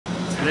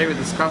Today we're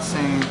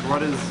discussing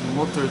what is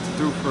mutter to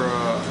do for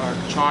a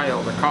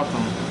child, a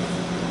katan.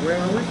 Where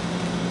are we?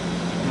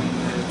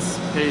 And it's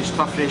page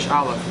Tafresh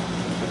Aleph.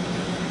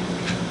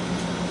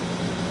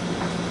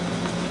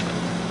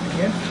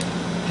 Again?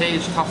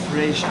 Page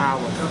Tafresh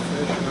Aleph.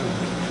 Tafresh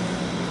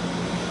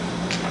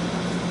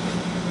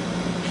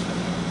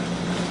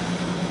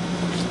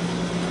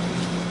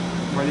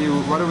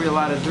Aleph. What are we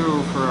allowed to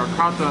do for a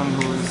katan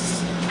who's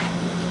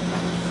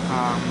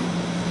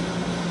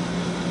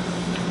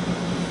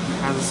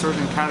has a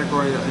certain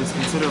category that is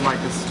considered like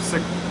a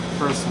sick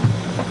person?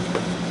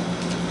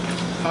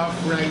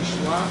 Tafresh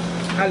what?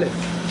 Aleph.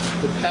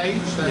 The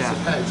page? That's Yeah.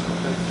 the page.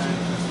 Okay, thank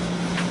you.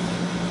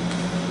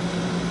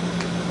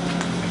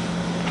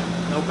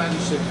 Nobody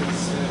should be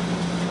sick.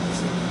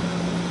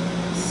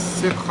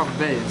 Sick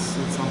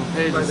Chavbeis. It's on the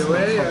page. By the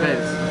way,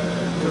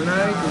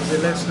 tonight is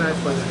the last night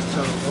for the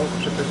so it's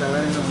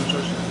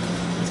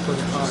for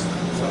the heart.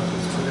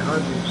 It's for the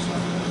heart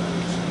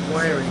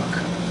wiring.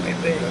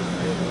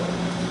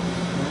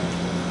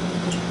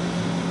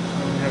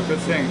 We have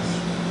good things.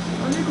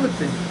 Only good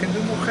thing. You can do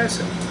more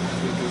chesed.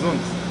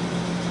 Gesund.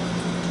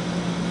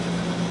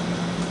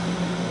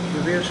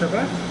 Revere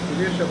Shabbat?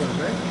 Revere Shabbat,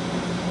 right?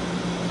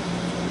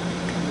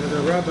 There's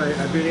a Rabbi,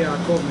 Abir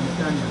Yaakov in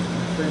Netanya,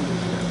 my friend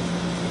is here.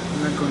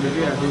 I'm not going to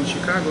Revere, in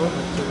Chicago,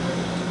 but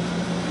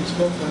he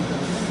spoke one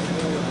time.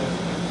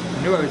 I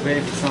knew I was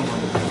waiting for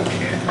someone.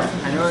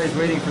 I knew I was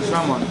waiting for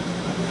someone.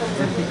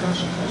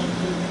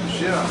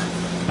 Sure.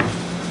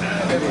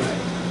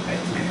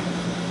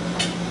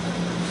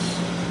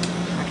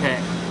 Okay.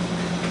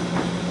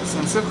 So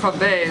in Sivcha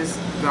Beis,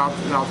 the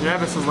Alter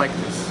Rebbe says like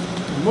this: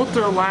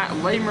 Mutter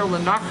leimer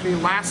lenachri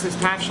lasis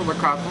tafshel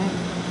lekatan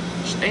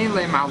she'ein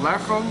leim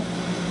alechol.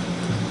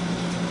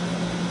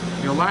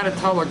 You're allowed to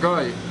tell a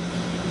guy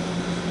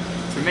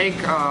to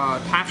make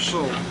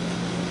tafshel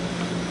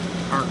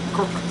or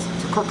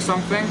cook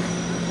something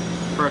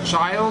for a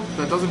child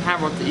that doesn't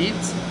have what to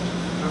eat.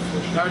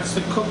 That's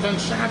to cook on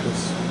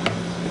Shabbos.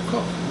 To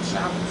cook on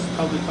Shabbos.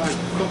 Probably like to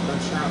cook on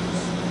Shabbos.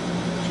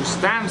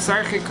 Stam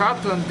sarchi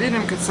katan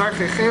dinim ket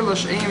sarchi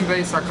chelish ein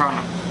beis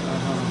hakana.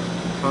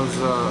 Because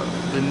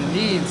the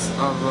needs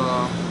of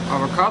a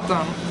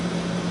katan,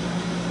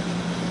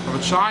 of a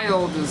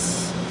child,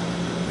 is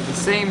the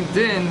same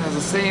din, has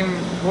the same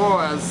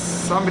law as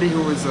somebody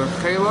who is a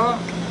chela,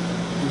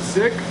 who's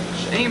sick,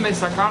 she'ein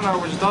beis hakana,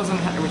 which doesn't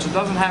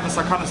have a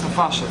sakanas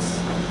nefashos.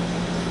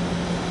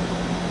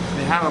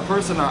 You have a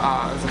person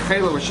as a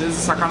chela, which is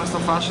sakanas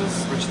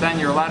nefashos, which then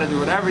you're allowed to do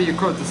whatever you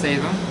could to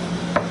save him.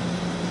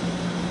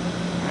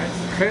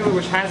 Chela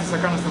which has a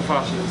sakanas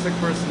nefashos, a sick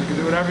person, you can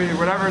do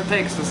whatever it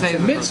takes to save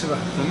the mitzvah.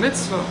 The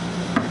mitzvah.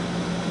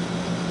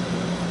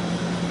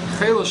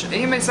 Chela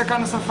she'ein beis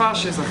sakanas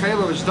nefashos, a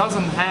chela which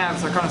doesn't have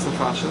sakanas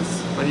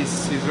nefashos, but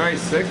he's very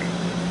sick.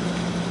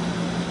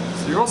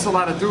 So you're also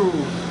allowed to do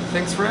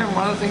things for him.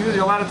 One of the things is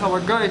you're allowed to tell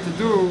a guy to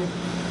do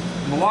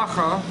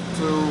malacha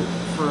to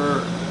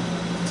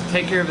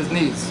take care of his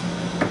needs.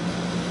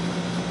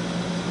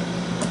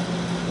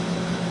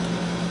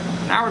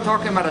 Now we're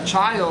talking about a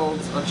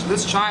child.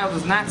 This child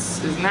is not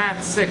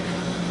sick.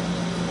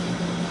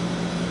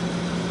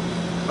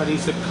 But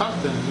he's a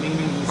katan,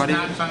 meaning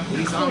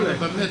he's under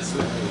the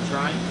mitzvah age,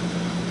 right?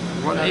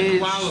 What That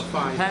age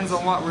qualifies. depends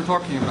on what we're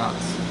talking about.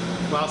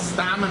 Well,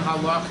 stam and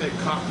halacha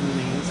katan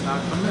means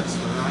not the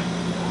mitzvah, right?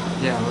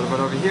 Yeah, but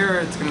over here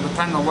it's going to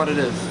depend on what it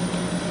is.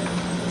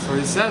 So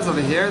he says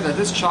over here that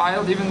this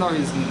child, even though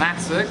he's not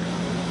sick,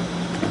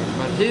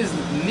 but his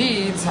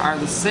needs are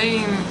the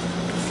same,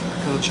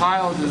 because a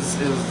child is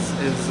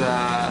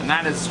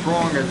not as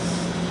strong as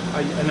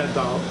An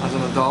adult.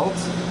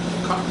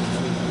 Katan.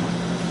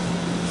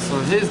 So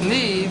his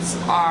needs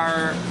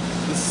are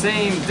the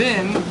same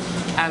din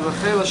as a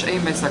chela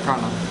she'ein beis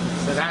sakana.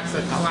 So that's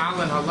a klal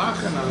and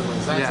halacha, in other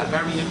words. That's a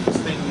very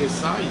interesting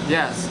insight.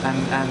 Yes,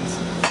 and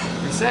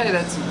we say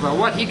that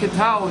what he could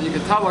tell, you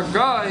could tell a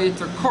guy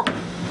to cook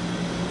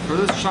for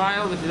this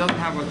child if he doesn't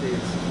have what he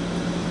eats.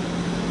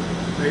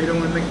 So you don't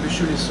want to make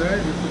Bishul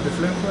Yisrael, you put the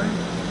flame for him?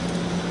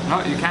 No,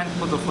 you can't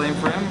put the flame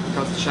for him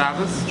because it's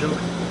Shabbos. I'm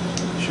joking.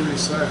 Bishul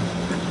Yisrael.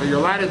 But you're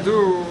allowed to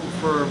do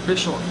for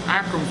Bishul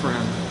Akum for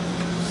him.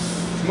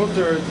 It's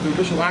mutter to do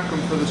Bishul Akum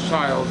for this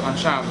child on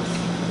Shabbos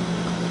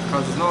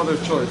because there's no other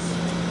choice.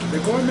 They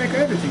go and make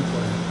everything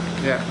for him.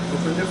 Yeah.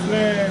 Open the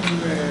flame,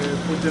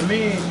 put the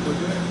meat, put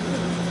the...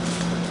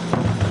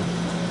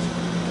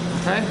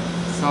 Okay?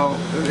 So,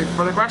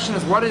 but the question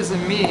is, what does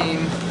it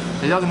mean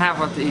he doesn't have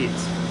what to eat?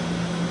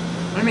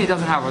 What do you mean he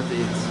doesn't have what to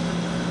eat?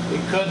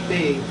 It could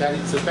be that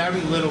it's a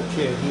very little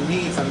kid. He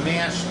needs a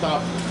mashed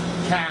up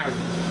carrot.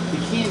 You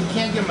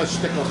can't give him a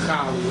stick of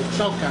chali, a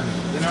choke on it.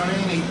 You know what I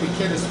mean? The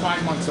kid is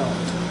 5 months old.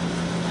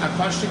 And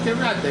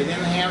Pashtikirat, they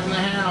didn't have in the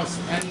house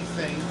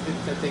anything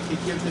that they could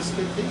give this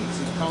kid to eat.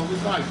 So he told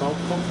the guy, go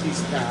cook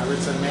these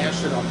carrots and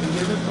mash it up and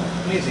give it to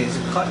him. Is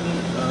a cotton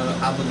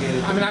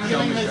obligated to I mean, I'm be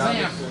giving shown an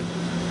example.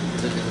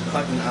 Is a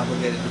cotton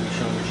obligated to be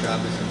shown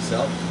Shabbos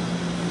himself?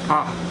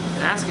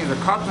 They're asking, is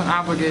the katan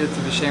obligated to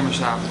be Shem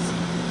Shabbos?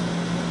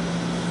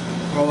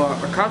 Well, a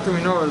katan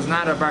we know is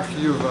not a bar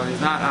chiyuva.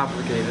 He's not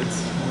obligated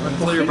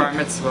until you're bar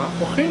mitzvah.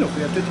 We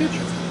have to teach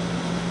him.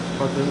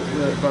 But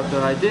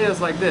the idea is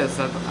like this: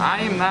 that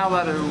I am not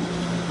allowed to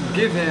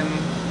give him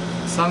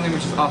something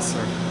which is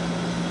asur.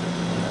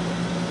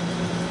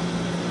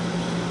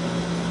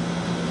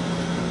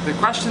 The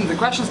question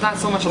is not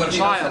so much of the child. What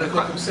if he knows how to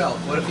cook himself?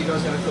 What if he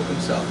knows how to cook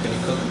himself? Can he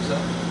cook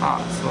himself?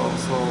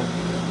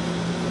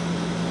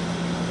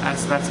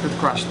 So that's a good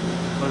question.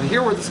 But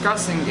here we're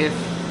discussing if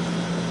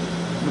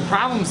the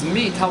problem's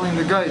me telling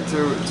the guy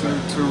to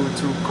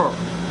cook.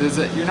 Is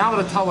that you're not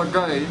allowed to tell a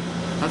guy.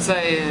 Let's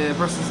say a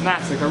person's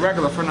not like a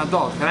regular for an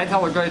adult. Can I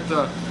tell a guy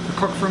to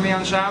cook for me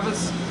on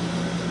Shabbos?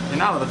 You're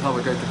not allowed to tell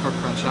a guy to cook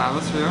on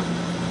Shabbos for you.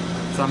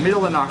 So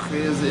middle of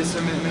nachri is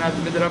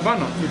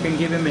midrabanan. You can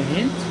give him a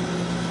hint.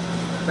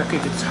 Like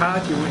if it's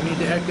hot, you wouldn't need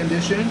the air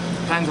conditioning.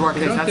 Depends what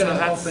case.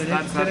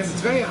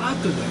 It's very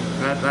hot today.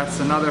 That's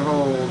another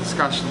whole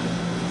discussion.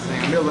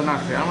 Saying middle of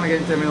nachri. I don't want to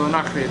get into middle of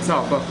nachri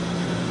itself, but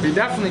we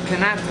definitely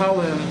cannot tell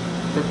him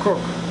to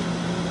cook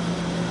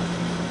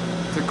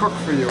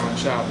for you on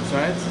Shabbos,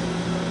 right?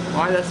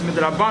 Why that's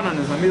midrabanan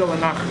is a middle of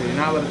nachri. You're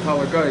not allowed to tell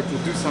a guy to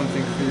do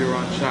something for you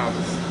on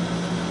Shabbos.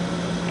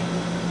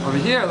 Over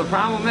here, the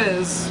problem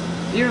is,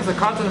 even if the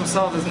katan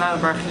himself is not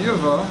a bar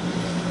chiyuva,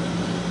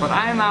 but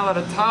I am not allowed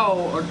to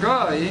tell a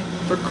guy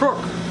to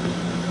cook.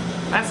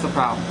 That's the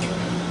problem.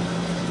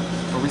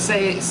 But we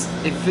say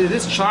if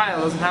this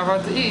child doesn't have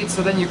what to eat,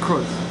 so then you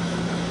could.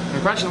 The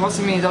question, what's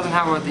it mean he doesn't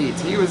have what to eat?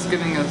 He was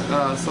giving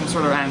us some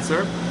sort of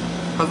answer.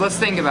 But let's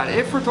think about it.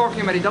 If we're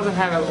talking about he doesn't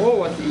have at all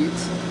what to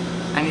eat,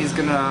 and he's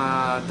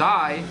gonna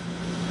die,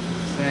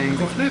 saying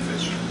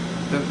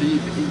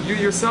you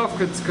yourself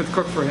could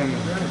cook for him,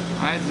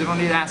 right? You don't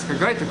need to ask a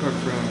guy to cook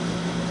for him,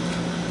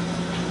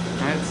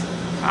 right?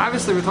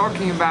 Obviously, we're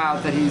talking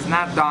about that he's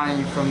not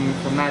dying from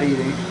not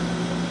eating.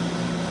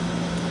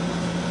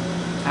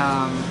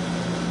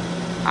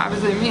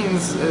 Obviously, it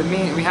means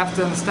we have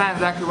to understand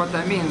exactly what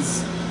that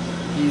means.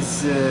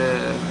 He's.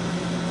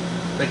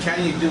 But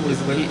can you do what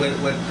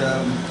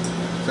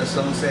so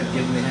someone said,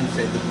 give him a hint,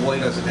 said the boy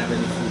doesn't have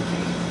any food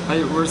to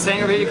eat. We're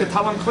saying over here you could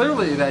tell him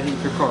clearly that he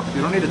could cook.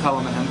 You don't need to tell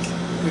him a hint.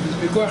 If it's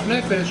pikuach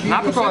nefesh,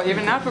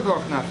 even not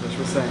pikuach nefesh,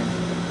 we're saying.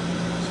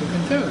 So you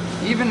can tell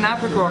him. Even not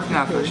pikuach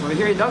nefesh. Over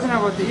here he doesn't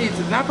have what to eat.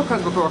 It's not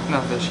because pikuach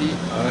nefesh.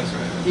 That's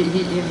right.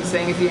 He's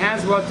saying if he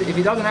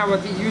doesn't have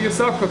what to eat, you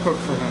yourself could cook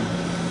for him.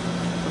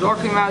 We're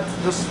talking about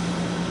just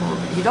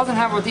he doesn't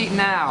have what to eat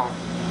now.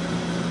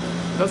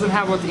 Doesn't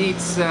have what to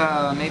eat,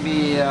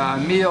 maybe a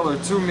meal or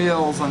 2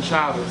 meals on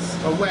Shabbos.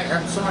 Oh wait,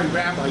 I'm sorry,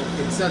 Rabbi.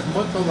 It says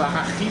mutal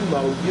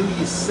lahachilo, you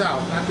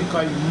yourself, not to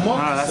call you muksa.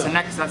 No, that's the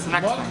next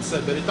muksa,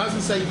 thing. But it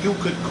doesn't say you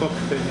could cook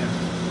for him.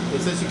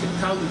 It says you could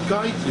tell the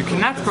guy to You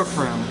cannot cook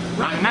for him.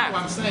 Right, no,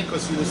 I'm saying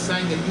because you were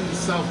saying that you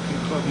yourself can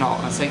cook. No,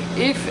 I'm saying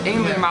if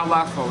ainli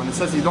malachol, when it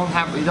says he doesn't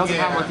have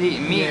what to eat,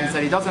 it means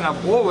that he doesn't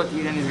have all what to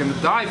eat and he's going to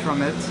die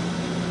from it.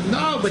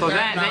 No, but so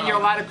then you're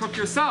allowed to cook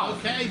yourself.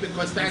 Okay,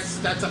 because that's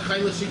a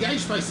chaylish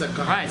yesh by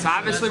sakana. Right. So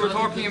obviously we're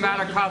talking about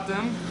a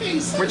katan,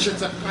 which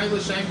it's a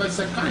chaylish yesh by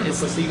sakana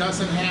because he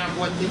doesn't have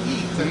what to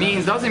eat.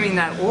 It doesn't mean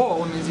that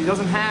all. It means he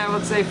doesn't have.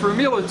 Let's say for a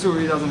meal or 2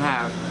 he doesn't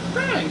have.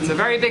 Right. It's a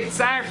very big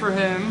tsar for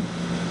him.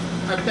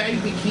 A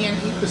baby can't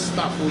eat the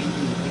stuff we eat.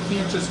 You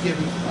can't just give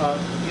him.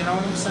 You know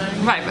what I'm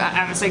saying? Right. But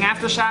I'm saying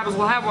after Shabbos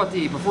we'll have what to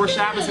eat. Before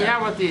Shabbos we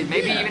have what to eat.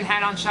 Maybe even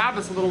had on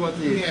Shabbos a little what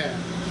to eat. Yeah.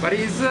 But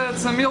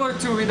it's a meal or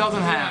 2 he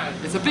doesn't have.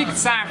 It's a big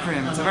tsar for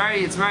him. It's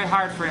very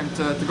hard for him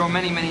to go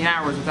many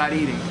hours without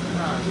eating.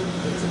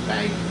 It's a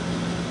baby.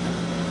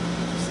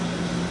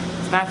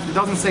 It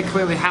doesn't say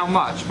clearly how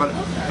much, but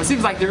it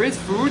seems like there is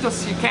food,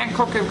 just you can't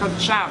cook it because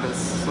it's Shabbos.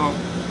 So.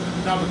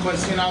 No,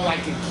 because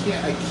like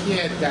a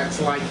kid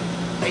that's like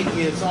 8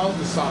 years old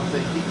or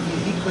something, he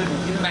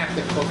didn't have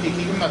to cook. He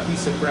give him a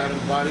piece of bread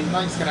and butter. He's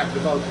not gonna have to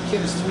go. The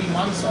kid is 3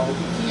 months old.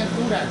 He can't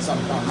do that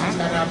sometimes. He's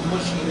gotta have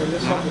mushy.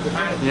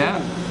 Yeah.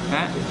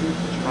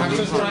 I'm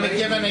just trying to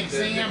give an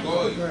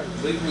example.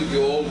 Live with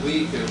you all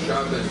week and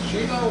Shabbos.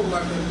 You know,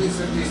 like this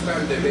and this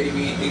time the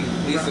baby eating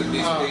this and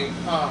this thing,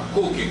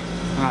 cooking.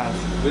 Right.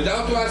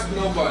 Without to ask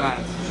nobody.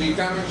 Right. She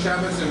come on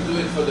Shabbos and do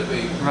it for the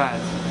baby. Right.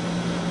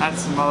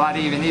 That's a lot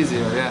even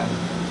easier, yeah.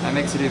 That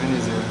makes it even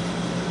easier.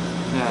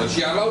 Yeah. But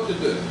she allowed to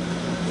do it.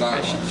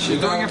 Like, she's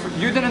doing it for,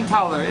 you didn't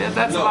tell her. Yeah,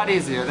 that's a lot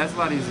easier. That's a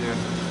lot easier.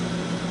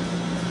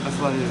 That's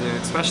a lot easier.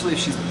 Especially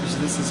if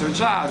this is her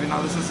job, you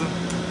know, this is a...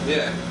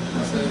 Yeah.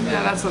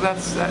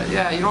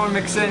 Yeah, you don't want to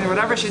mix in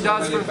whatever she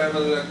does for...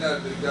 family like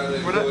that, they gotta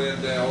go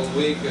in there all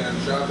week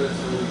and Shabbos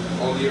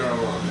all year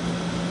around.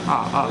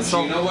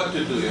 So you know what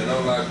to do, you know,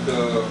 like...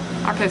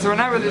 okay, so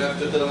whenever... You have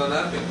to tell her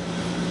nothing.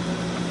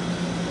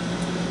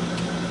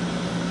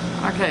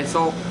 Okay,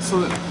 so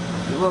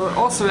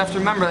also we have to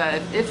remember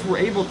that if we're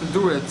able to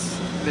do it,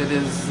 that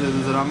is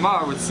the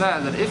Ramah would say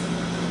that if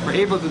we're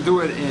able to do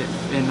it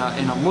in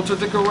a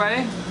mutterdika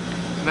way,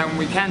 then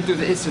we can't do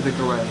the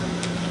isserdika way.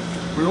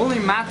 We only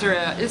matter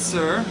at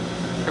isser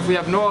if we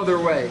have no other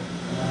way,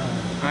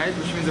 right?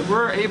 Which means if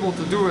we're able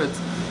to do it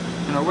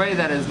in a way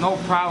that is no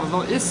problem,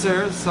 no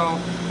isser. So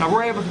now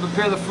we're able to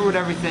prepare the food,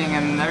 everything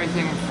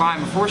fine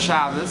before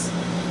Shabbos.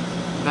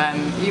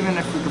 Then even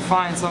if we could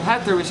find some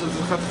heter, we should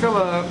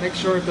make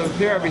sure to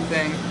prepare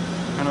everything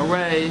in a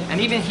way, and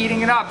even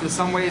heating it up. There's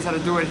some ways how to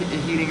do it,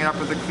 heating it up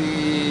with the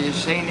kli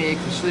shenik,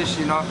 the shlish,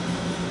 you know.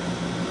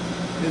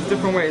 There's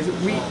different ways.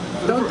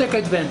 Don't take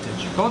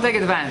advantage. Don't take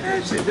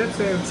advantage. Say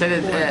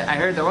that I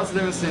heard there was a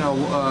difference in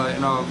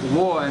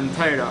law and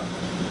Torah.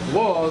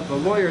 Law, the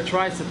lawyer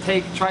tries to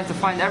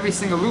find every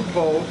single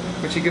loophole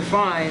which he could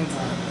find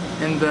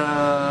in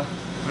the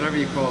whatever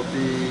you call it,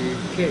 the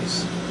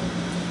Case.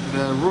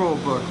 the rule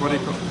book. What do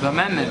you call it? The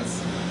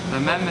amendments? The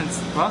amendments.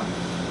 What?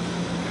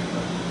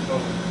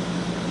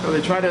 So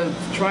they try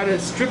to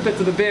strip it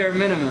to the bare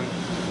minimum.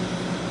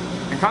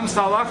 When it comes to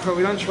halacha,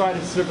 we don't try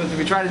to strip it.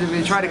 We try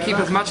to keep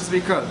as much as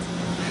we could.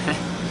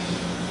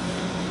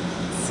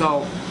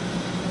 so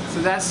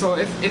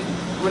if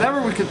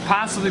whatever we could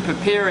possibly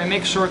prepare and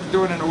make sure to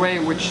do it in a way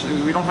which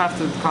we don't have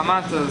to come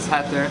out to this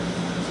heter,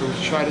 so we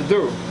should try to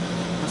do.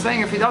 I'm saying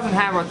if he doesn't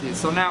have what he,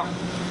 so now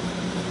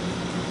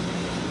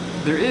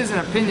there is an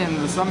opinion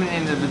of somebody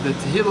named the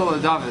Tehillah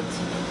LeDavid.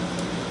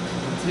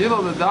 The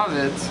Tehillah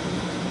LeDavid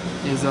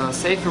is a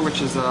sefer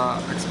which is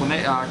a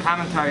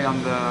commentary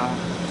on the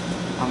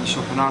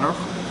Shulchan Aruch,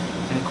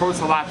 and he quotes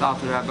a lot out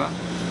the Rabbi.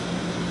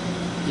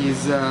 He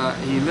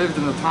lived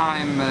in the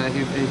time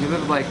he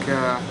lived like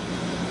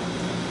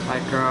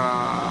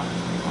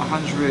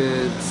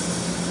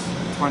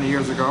 120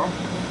 years ago,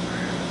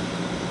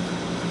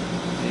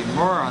 maybe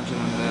more,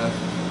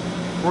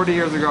 140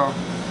 years ago.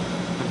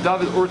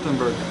 David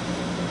Urtenberg,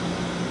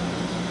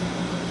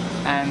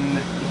 and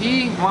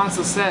he wants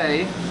to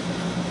say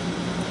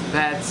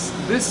that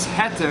this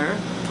heter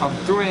of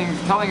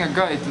telling a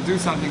guy to do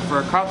something for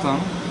a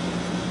katan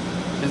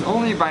is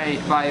only by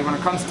when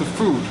it comes to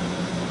food.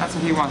 That's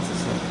what he wants to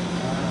say.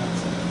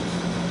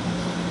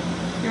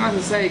 He wants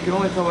to say you can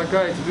only tell a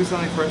guy to do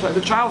something for a child.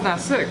 The child's not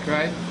sick,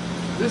 right?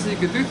 This you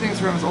could do things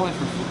for him is only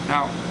for food.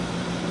 Now,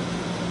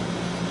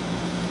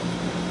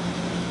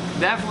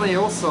 definitely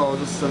also,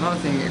 just another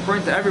thing,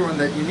 according to everyone,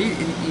 that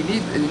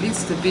it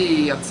needs to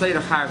be a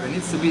tzayir harv. It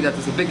needs to be that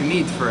there's a big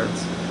need for it.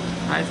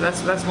 Right?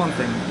 So that's one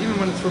thing. Even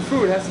when it's for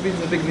food, it has to be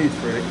there's a big need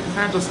for it. It's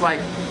not just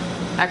like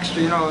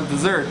extra,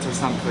 dessert or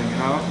something, It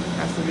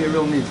has to be a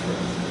real need for it.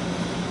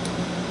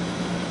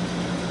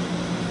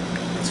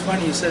 It's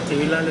funny you said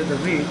Tehillah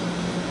LeDavid.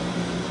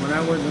 When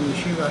I was in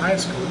Yeshiva High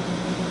School,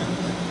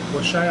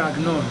 was Shai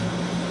Agnon.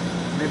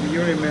 Maybe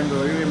you remember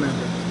or you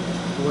remember.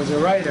 He was a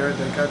writer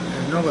that got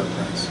a Nobel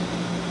Prize.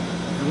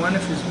 And one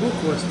of his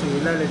books was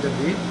Tehillah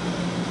LeDavid.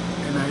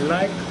 And I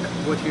liked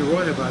what he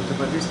wrote about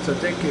this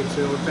tzaddik,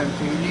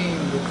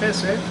 Tehillim,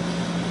 Chesed.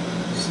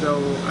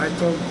 So I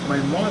told my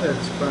mother, I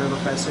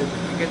said,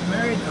 if I get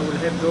married, I will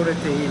have daughter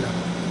Tehillah.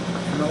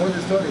 And my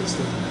oldest daughter is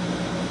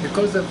Tehillah.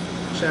 Because of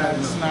Shai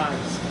Agnon. That's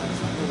nice.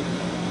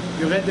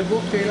 You read the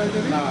book Tehillah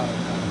LeDavid? No.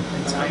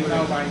 I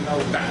know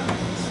that.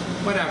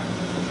 Whatever.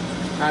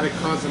 I had a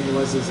cousin who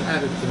was his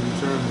editor in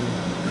Germany.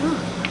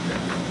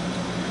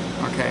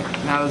 Okay.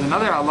 Now there's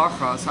another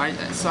halacha.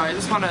 So I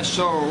just want to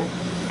show a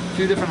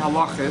few different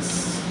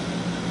halachas,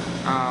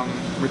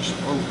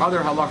 other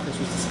halachas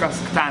which discuss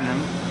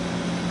ktanim,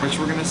 which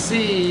we're going to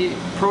see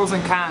pros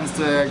and cons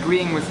to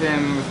agreeing with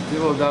him with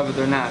Tehillah LeDavid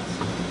or not.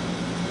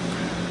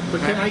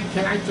 But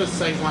can I just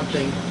say one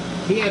thing?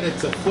 Here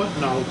it's a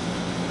footnote,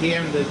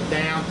 here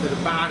down to the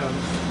bottom.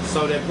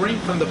 So they bring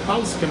from the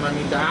poskim. I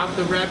mean, the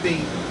Alter Rebbe,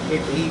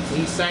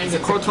 he's saying it's a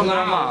quote from the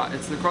Ramah.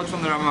 It's the quote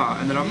from the Ramah,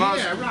 and the Ramah.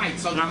 Yeah, right.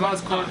 So the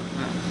Ramah's quote.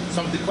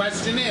 So the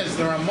question is,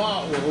 the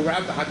Ramah or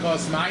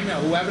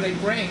whoever they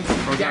bring,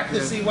 you have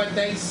to see what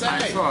they say.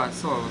 I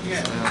saw.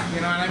 Yeah,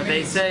 you know what I mean.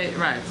 They say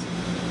right.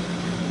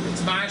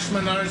 It's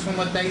mashma nourish from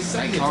what they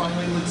say. It's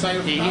only would say.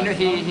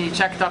 He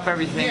checked up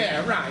everything.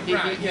 Yeah, right.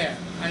 Yeah,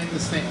 I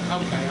understand.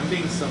 Okay, I'm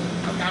being silly.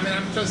 Okay, I mean,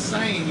 I'm just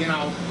saying,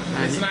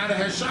 it's not a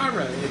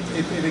hashara.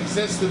 It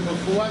existed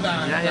before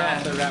that.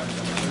 Yeah.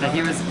 That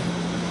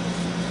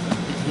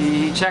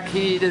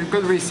he did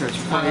good research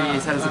before he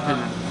said his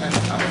opinion.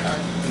 Okay.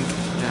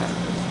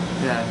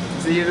 Yeah.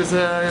 So he was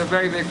a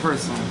very big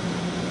person.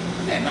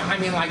 Yeah, no, I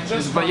mean, like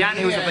just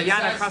he was a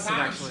Bayaner Chassid,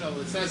 actually.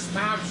 It says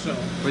Tavshel.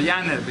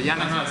 Bayaner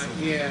Chassid.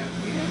 Yeah,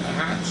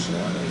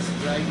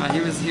 right.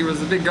 He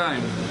was a big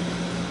guy.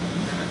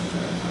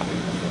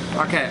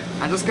 Okay,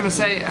 I'm going to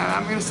say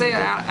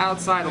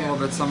outside a little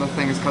bit some of the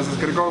things because it's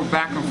going to go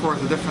back and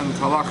forth to different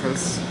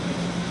halachas.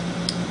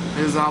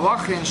 There's a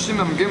halacha in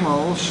Shimon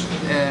Gimel.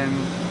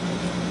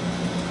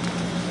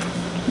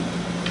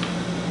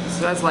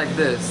 Says like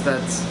this,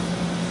 that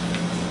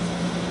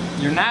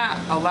you're not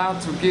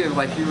allowed to give,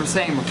 like you were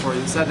saying before.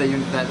 You said that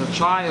a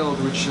child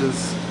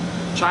is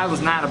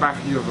not a bar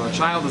chiyuva. A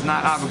child is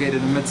not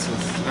obligated in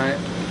mitzvahs, right?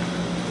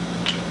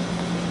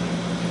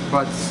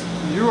 But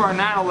you are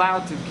not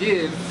allowed to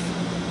give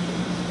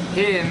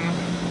him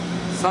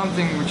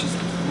something which is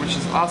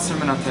asur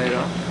min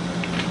hatayra.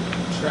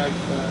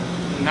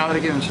 Now that I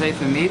give him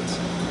shayfa meat,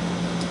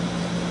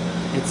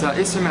 it's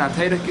isur min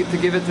hatayra to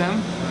give it to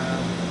him.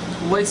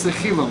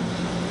 leisechilum.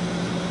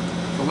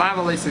 The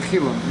lava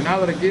leisechilum. You're not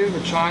allowed to give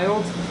a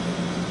child,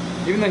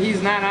 even though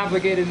he's not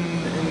obligated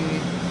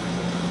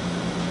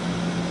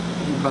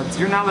but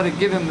you're not allowed to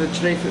give him the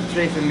treif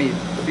meat,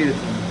 feed it to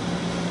him.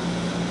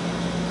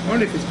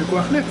 Only if it's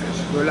pikuach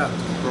nefesh, you're allowed.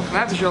 Pikuach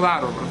nefesh you're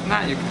allowed over. If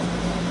not, you can't.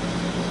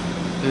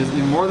 There's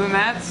even more than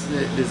that.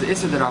 There's the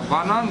Issa de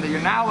Rabbanan that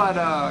you're not allowed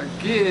to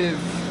give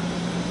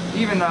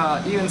even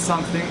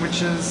something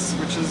which is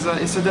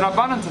Issa de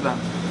Rabbanan to them.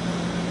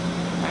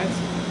 Right?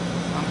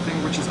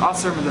 Something which is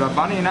Aser de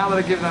Rabbanan, you're not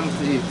allowed to give them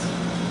to eat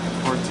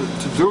or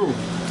to do.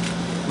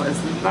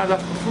 It's not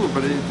enough for food,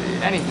 but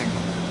anything.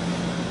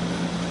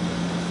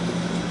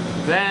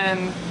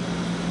 Then,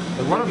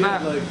 what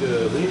about like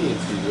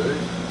leniency,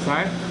 right?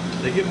 Sorry?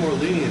 They get more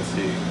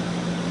leniency,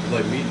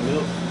 like meat and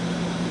milk.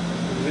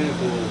 For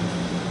example.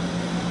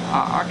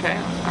 Okay.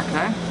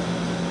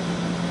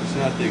 It's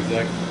not the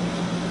exact.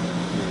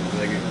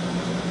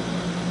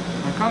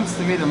 When it comes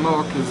to meat and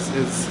milk, is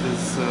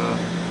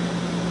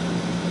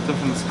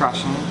different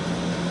discussion.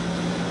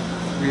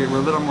 We're a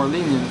little more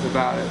lenient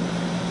about it.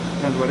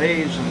 Depends what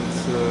age, and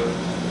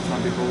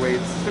some people wait.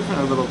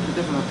 Different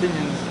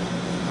opinions.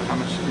 How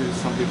much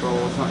some people,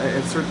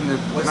 it's certain that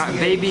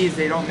babies,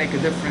 they don't make a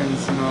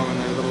difference, when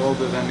they're a little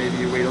older, then maybe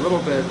you wait a little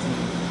bit.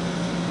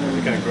 And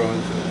they kind of grow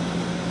into it.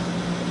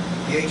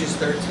 The age is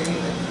 13,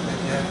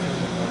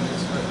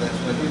 that's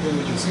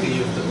when you see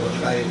if the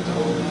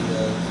whole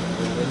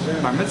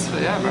Bar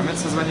mitzvah, yeah. Bar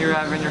mitzvah is when you're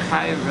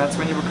chayiv, that's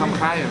when you become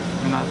chayiv.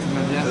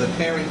 So the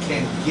parent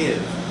can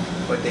give,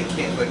 but they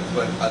can't, but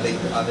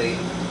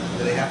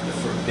do they have to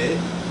forbid?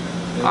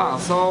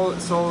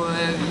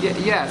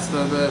 Yes,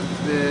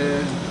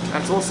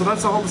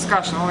 that's a whole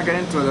discussion. I don't want to get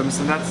into it.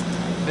 So that's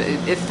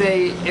if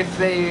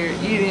they're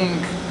eating.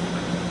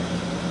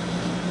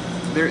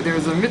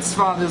 There's a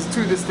mitzvah. There's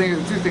two things.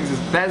 There's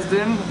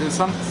bezdin. There's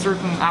some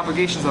certain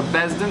obligations of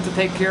bezdin to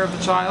take care of the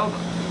child,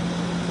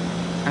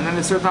 and then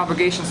there's certain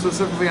obligations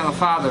specifically on the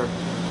father.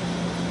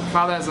 The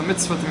father has a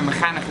mitzvah to be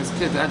mechanech his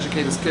kid, to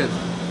educate his kid.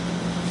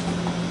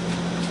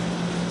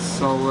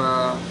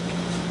 So.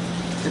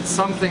 It's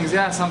some things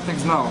yeah, some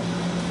things no.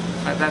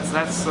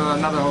 That's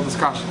another whole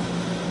discussion.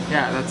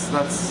 Yeah, that's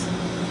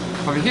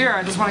over here.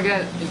 I just want to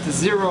get into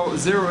zero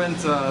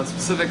into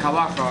specific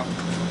halacha.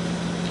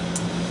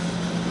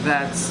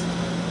 That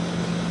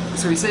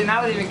so we say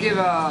not to even give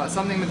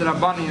something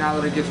midrabanan, you're not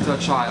allowed to give to a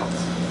child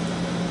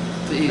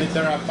to eat.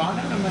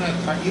 Midrabanan,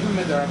 even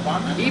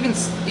midrabanan. Even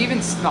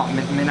no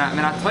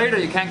minat Torah,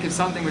 you can't give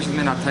something which is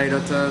minat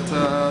Torah to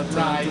a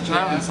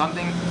child, and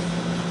something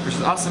which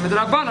is also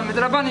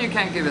midrabanan you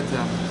can't give it to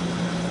him.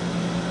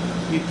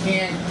 You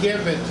can't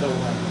give it to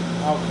him.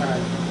 Okay.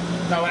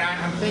 No,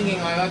 I'm thinking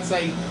like let's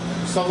say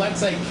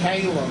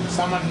kalim.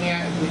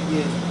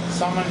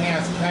 Someone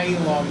has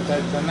kalim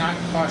that they're not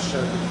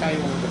kosher. The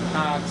kalim, the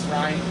pots,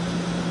 right?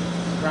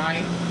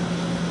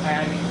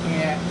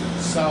 And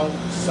so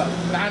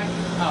that.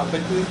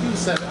 But you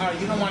said,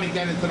 you don't want to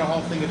get into the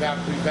whole thing about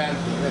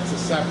preventing. That's a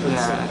separate.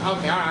 Yeah.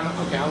 Okay,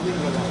 I'll leave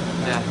it alone.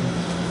 Yeah.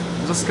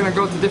 I'm just going to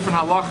go to different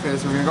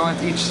halachas. We're going to go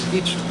into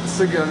each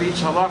sugya of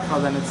each halacha,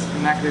 then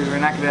we're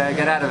not going to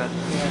get out of it.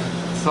 Yeah.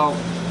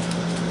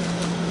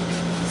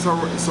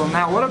 So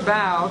now what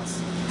about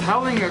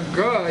telling a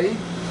guy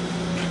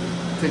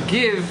to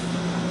give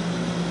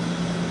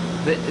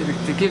the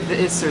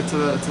isser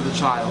to the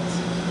child?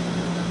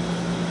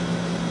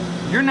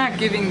 You're not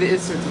giving the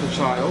isser to the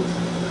child.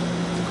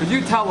 Could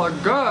you tell a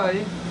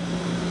guy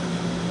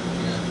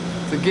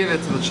to give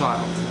it to the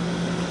child?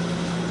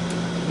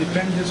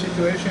 Depends the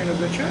situation of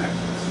the child.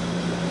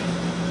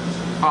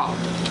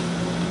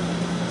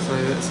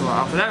 So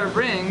after that it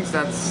brings,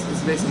 that's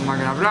based on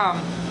Magen Avraham,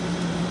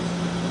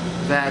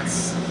 that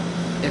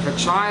if a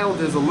child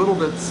is a little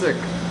bit sick,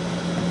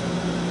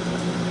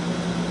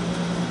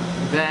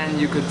 then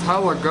you could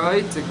tell a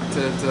guy to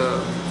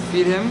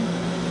feed him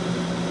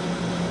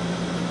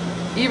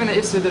even an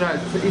Isser Torah. I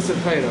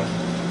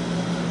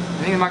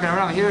think in Magen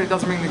Avraham here it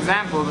doesn't bring an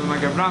example, but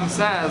Magen Avraham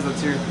says that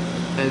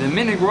the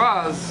minig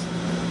was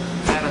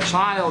that a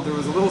child who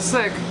was a little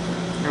sick,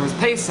 it was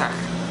Pesach.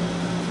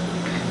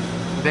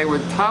 They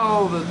would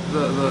tell the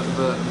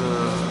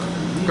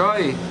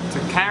guy to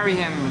carry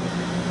him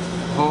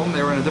home.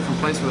 They were in a different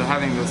place where they're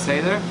having the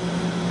Seder,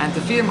 and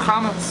to feed him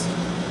chametz.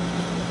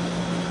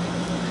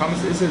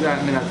 Chametz is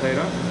that minat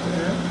Torah.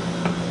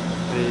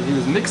 He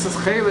was mixas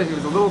chayla. He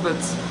was a little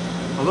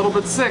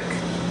bit sick.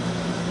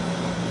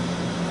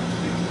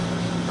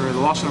 Or the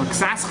lashon of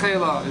ksas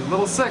chayla. He was a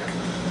little sick.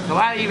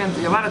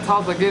 You're allowed to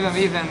tell to give him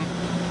even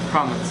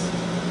chametz.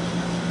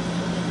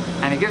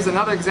 And he gives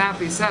another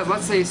example. He says,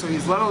 let's say he's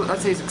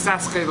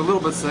ksas chayla, a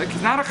little bit sick.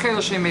 He's not a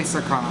chayla shemei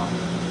sakana.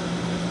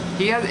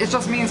 It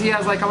just means he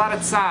has like a lot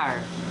of tsar.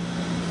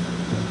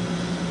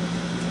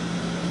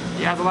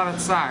 He has a lot of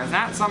tsar. It's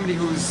not somebody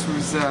who's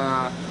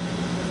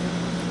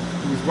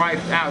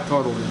wiped out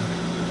totally.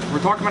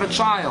 We're talking about a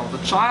child. The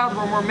child,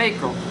 we're more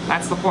makel.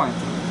 That's the point.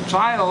 The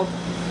child,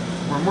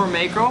 we're more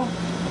makel.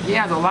 He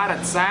has a lot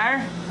of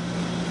tsar.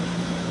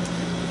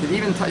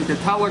 You could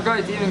tell a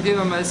guy to even give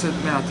him a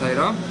minat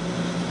Torah.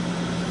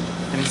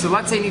 And so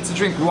let's say he needs to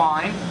drink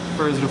wine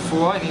for his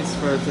refuah, he needs to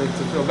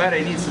feel better,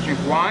 he needs to drink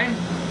wine.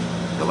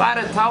 You're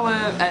allowed to tell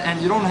him,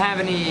 and you don't have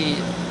any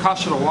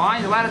kosher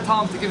wine, you're allowed to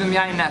tell him to give him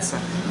yain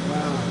nesach.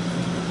 Wow.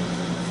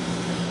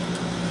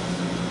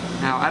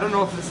 Now, I don't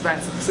know if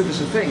that's a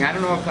Chassidish thing. I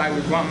don't know if I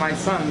would want my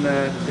son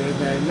to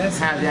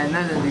have yain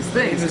nesach these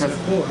things,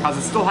 because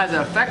it still has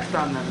an effect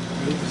on them.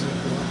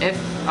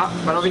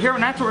 But over here,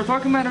 not what we're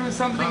talking about, is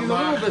something is a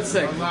little bit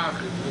sick.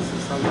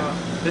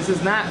 This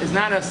is not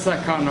a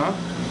sakana.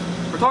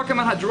 We're talking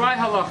about a dry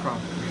halacha.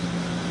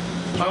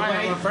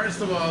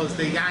 First of all, is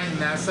the yain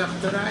nesach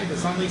today?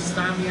 There's only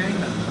stam yain.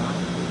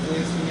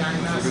 Where's the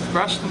yain That's a nesach? good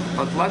question.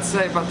 But let's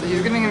say,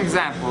 he's giving an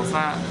example. It's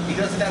not. He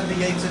doesn't have the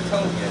Yetzer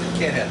Tov yet. It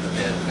can't have the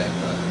bad effect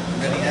on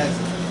him. And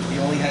he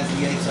only has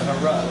the Yetzer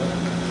Hara.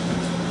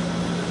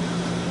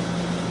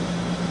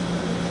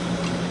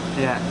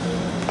 Yeah.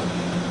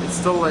 It's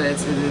still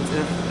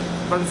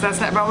but that's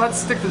not. But let's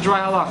stick to dry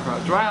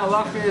halacha. Dry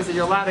halacha is that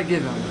you're allowed to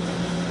give him.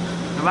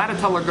 You're allowed to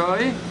tell a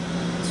guy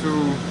to.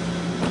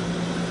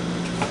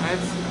 Right?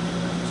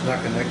 It's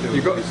not connected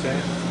with what he's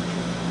saying?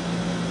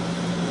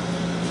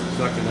 It's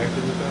not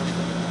connected with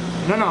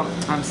that? No.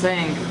 I'm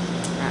saying,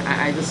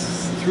 I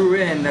just threw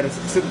in that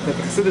it's the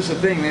Chassidish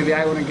thing. Maybe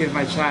I wouldn't give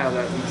my child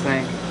that. I'm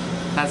saying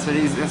that's what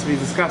he's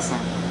discussing.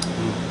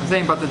 I'm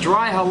saying, but the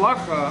dry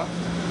halacha,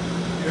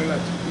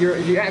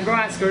 if you go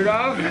ask her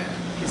Rav,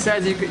 he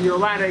says you're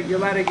allowed to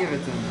give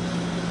it to him.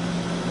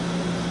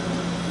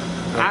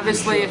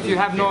 Obviously, if you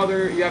have no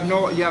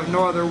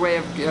other way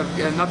of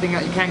nothing,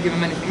 you can't give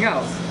him anything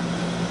else.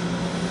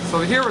 So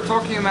here we're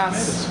talking about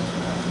Medicine.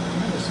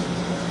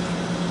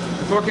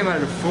 We're talking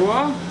about a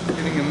refuah,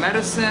 giving him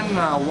medicine,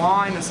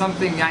 wine, or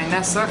something yain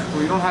nesach,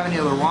 where you don't have any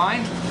other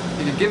wine.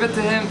 You can give it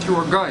to him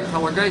through a guy.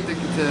 Tell a guy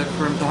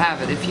for him to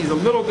have it. If he's a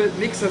little bit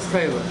mixas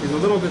chayla, he's a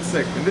little bit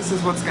sick, and this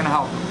is what's going to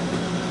help him.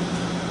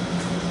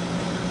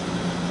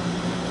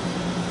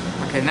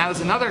 Okay, now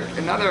there's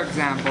another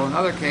example,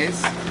 another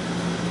case.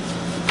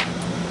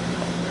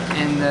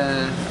 In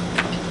the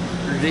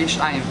Reish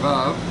Ayin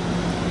Vav,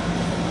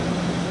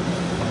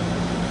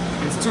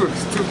 it's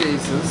two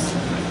cases.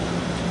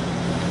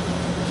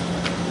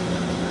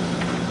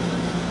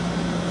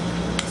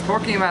 It's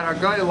talking about a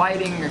guy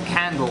lighting a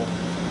candle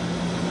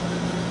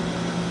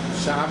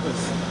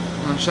Shabbos.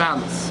 on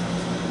Shabbos.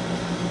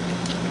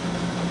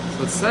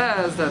 So it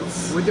says that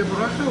With the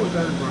bracha or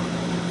without the bracha?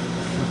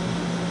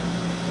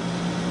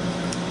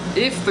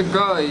 if the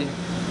guy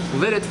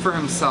lit it for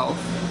himself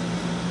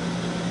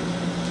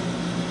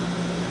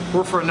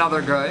or for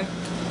another guy,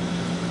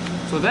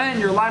 so then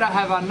you're allowed to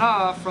have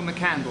enough from the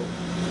candle,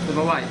 for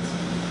the light.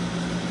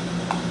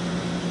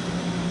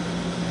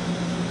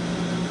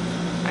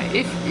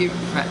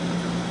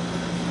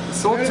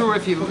 So too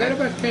if you forget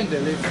about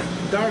candle. It's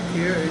dark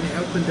here and you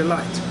open the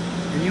light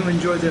and you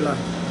enjoy the light.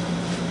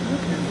 You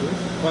can do it.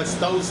 But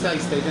those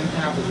days they didn't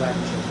have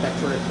electric.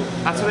 That's what I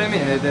thought. That's what I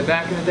mean.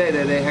 Back in the day,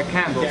 they had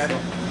candles. Yeah. So.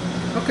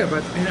 Okay,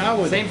 but in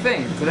our Same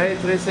thing. Today,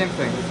 same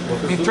thing.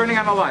 You're turning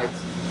on the light.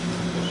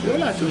 you're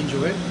allowed to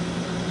enjoy it.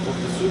 What's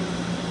the soup?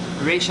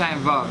 Reish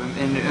Ayin Vav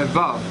and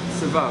Vav.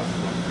 It's a Vav.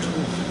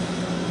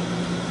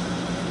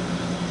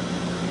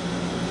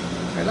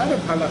 A lot of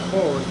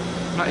halachot.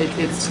 No,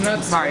 it's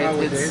not sorry.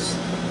 nowadays.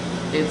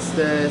 It's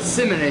the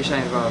Siman Reish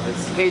Ayin Vav.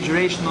 It's page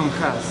Reish Nun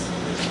Ches.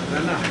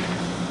 Reish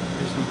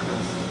Nun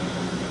Ches.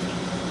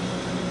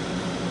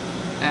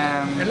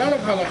 A lot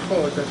of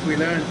halachot that we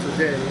learn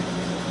today,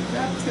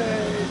 that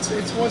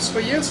it was for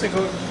years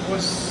ago,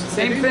 was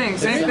Same thing.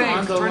 Turning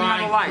on the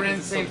light is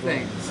the same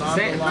thing.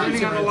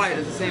 Turning on the light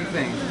is the same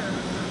thing.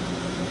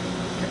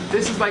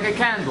 This is like a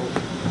candle.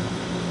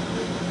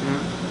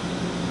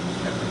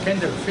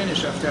 Candle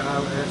finish after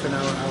half an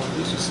hour.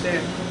 This is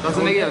stand.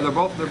 Doesn't make it. They're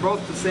both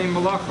the same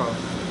malacha.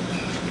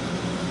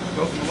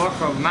 Both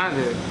malacha of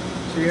mavir.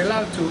 So you're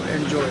allowed to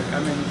enjoy it. I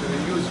mean, to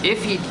use.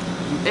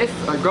 If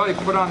a guy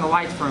put on the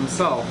light for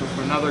himself or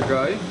for another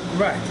guy,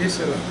 Right, this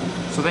allowed.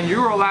 so then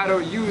you're allowed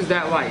to use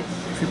that light.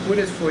 If you put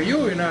it for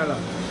you, you're not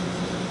allowed.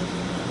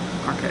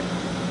 Okay.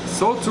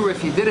 So too,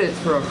 if he did it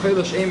for a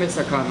chayla she'ein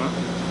sakana,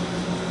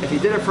 if he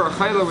did it for a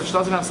chayla which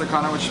doesn't have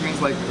sakana, which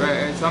means like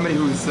somebody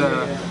who's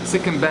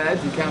sick in bed,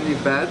 he can't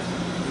leave bed.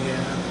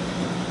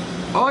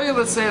 Yeah. Oy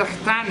l'seich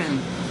tanin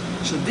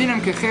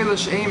shedinam kechayla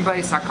she'ein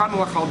bei sakana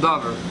l'chal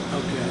davar.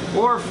 Okay.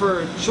 Or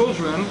for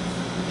children,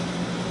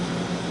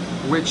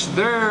 which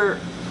they're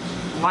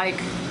like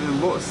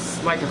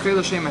a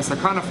chayla she'ein bei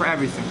sakana for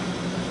everything.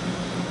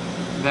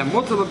 Then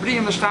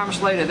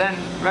then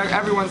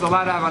everyone's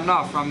allowed to have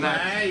enough from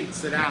that. Right,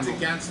 so that's candle.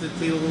 against the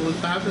Tilul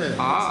Tabit. It's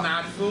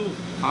not food.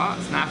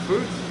 It's not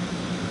food.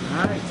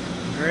 Right.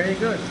 Very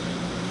good.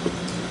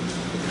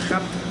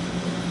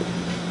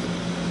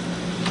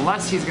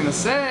 Unless he's going to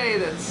say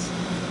that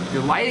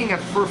you're lighting it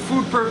for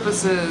food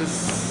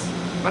purposes,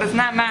 but it's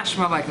not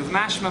mashma like it's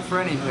mashma for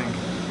anything.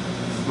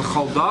 The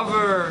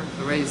choldover,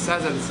 the way he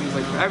says it seems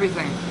like for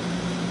everything.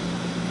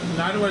 In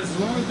other words, as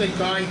long as the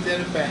guy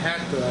did it for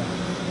hector,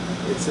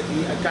 it's a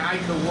guy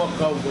could walk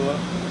over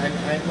and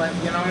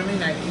you know what I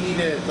mean, and eat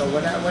it or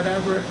whatever.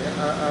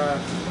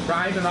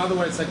 Right? In other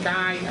words, a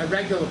guy, a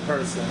regular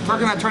person.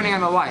 Talking about turning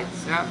on the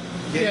lights, yeah?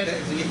 Yeah.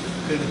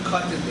 Could the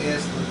cut and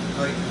ask the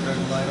guy to turn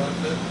the light on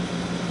too?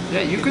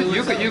 Yeah, you could,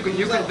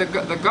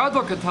 the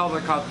gadol could tell the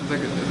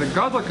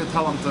gadol could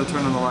tell him to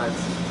turn on the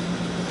lights.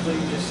 So you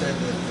just said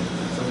that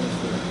it's only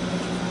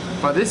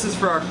for... But this is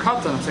for a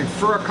katan. I'm saying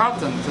for a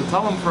katan, to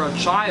tell him for a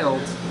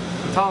child,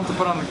 to tell him to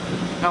put on the...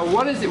 Now,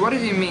 what does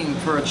he mean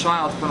for a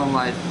child to put on the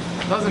light?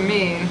 It doesn't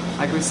mean,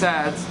 like we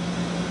said,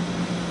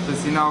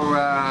 just,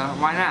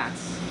 why not?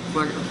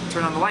 Like,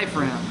 turn on the light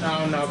for him.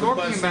 No, It's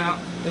talking about...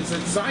 It's a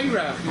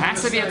tzairach. It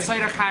has to be a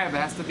tzayirach chayv. It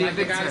has to be like a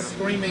big the guy tzayirach.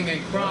 screaming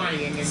and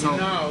crying, and So, you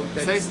know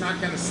that say- it's not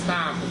going to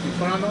stop. If you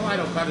put on the light,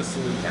 it'll cut to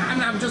sleep.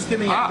 I'm just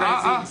giving a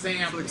crazy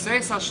example. So, say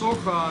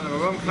Shulchan,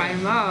 or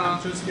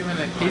I'm just giving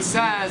a he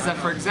says that,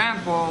 for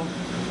example,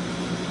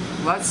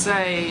 let's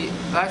say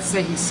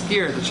he's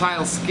scared. The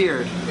child's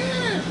scared,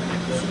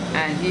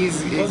 and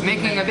he's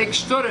making a big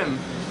shturim,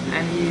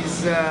 and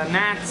he's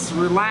not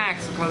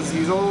relaxed because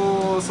he's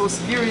all so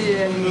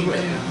scary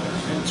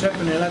and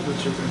chopping it up with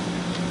chicken.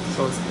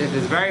 so if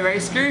it's very very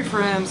scary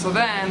for him, so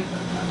then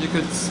you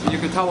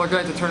could tell a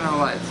guy to turn on the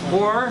lights.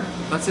 Or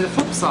let's say the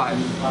flip side,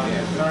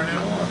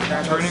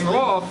 turning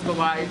off the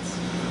lights.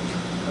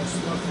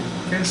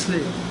 Can't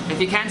sleep. If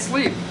he can't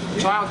sleep,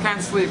 the child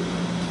can't sleep.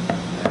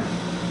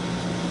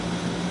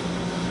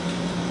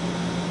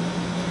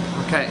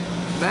 Okay,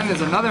 then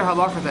there's another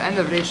halach at the end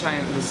of the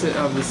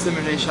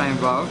Siman Reishayim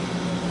Vav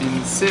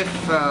in Sif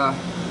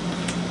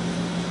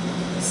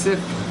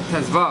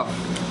Tezvav.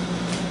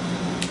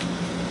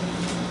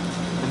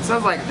 It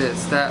says like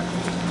this, that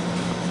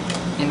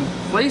in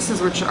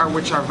places which are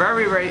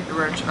very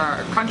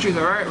countries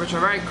which are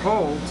very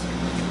cold,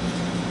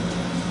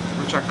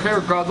 which are clear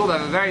gadol,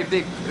 they're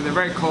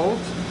very cold.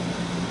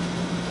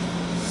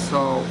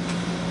 So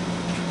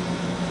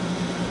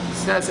it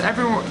says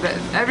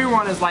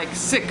everyone is like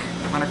sick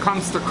when it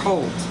comes to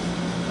cold.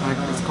 Like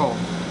it's cold.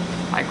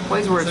 Like a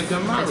place where it's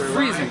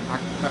freezing.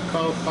 Right? A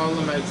cold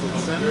column makes it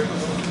center.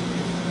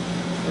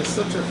 It's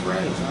such a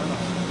phrase. I don't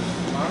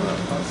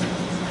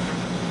know.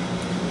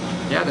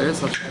 Yeah, there is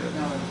such a thing.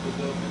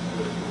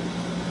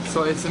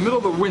 So it's the middle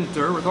of the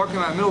winter. We're talking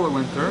about middle of the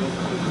winter,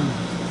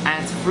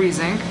 and it's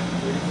freezing. It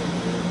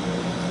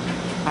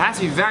has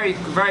to be very,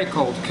 very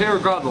cold. Clear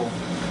gadol.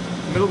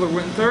 Middle of the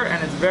winter,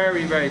 and it's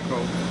very, very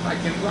cold.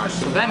 Like in Russia.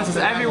 So then it says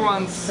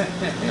everyone's.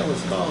 It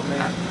was cold,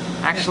 man.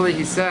 Actually,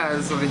 he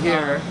says over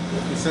here.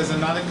 He says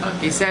another country.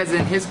 He says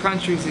in his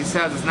countries, he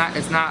says it's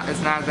not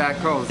that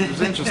cold.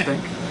 It's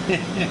interesting.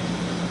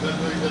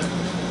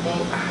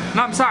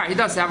 No, I'm sorry. He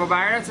does say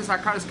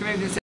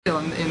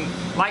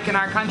like in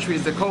our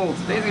countries, the cold.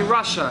 Basically,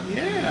 Russia.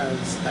 Yeah,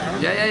 it's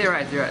terrible. Yeah, you're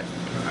right.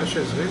 Russia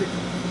is really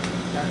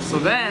So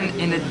then,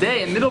 in the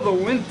day, in the middle of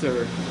the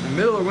winter,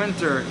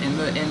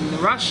 in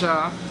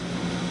Russia,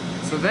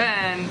 so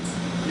then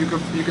you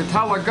could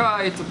tell a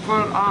guy to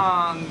put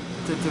on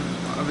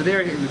over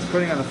there he was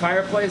putting on the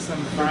fireplace,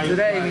 and for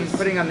today he's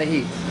putting on the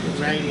heat.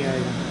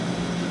 Radiator.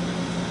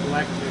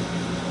 Electric.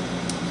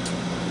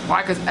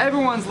 Why? Because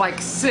everyone's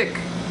like sick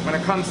when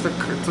it comes to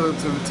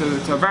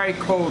a very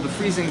cold,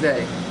 freezing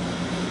day.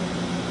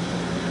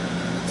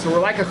 So we're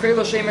like a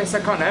chayla shema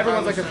sakana.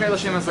 Everyone's like a chayla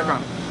shema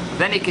sakana.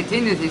 Then he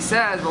continues. He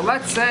says, "Well,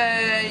 let's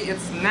say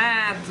it's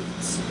not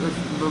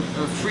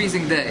a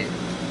freezing day.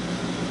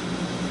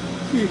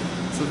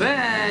 So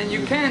then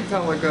you can't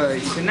tell a guy.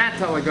 You cannot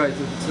tell a guy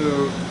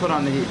to put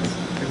on the heat.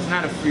 It's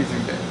not a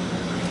freezing day,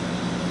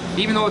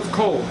 even though it's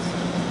cold.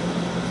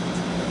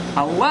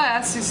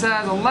 Unless he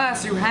says,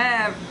 unless you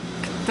have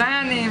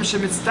ktanim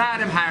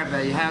shemitztarim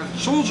harbe, you have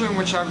children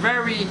which are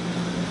very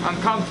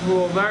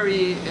uncomfortable,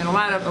 very in a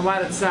lot of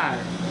tzar.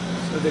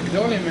 So the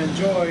Gdolim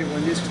enjoy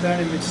when this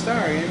Ktanim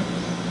Mitztarim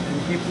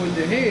and he put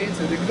the heat,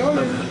 so the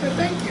Gdolim,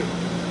 thank you.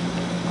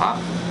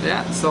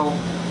 Yeah. So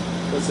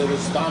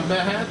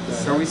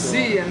we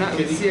see, and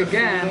we see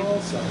again.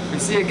 We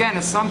see again,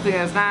 it's something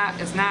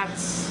that's not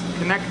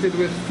connected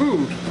with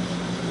food.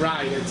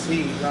 Right, it's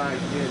heat. Right,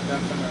 yeah,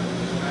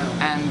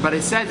 definitely. But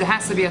it says it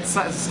has to be at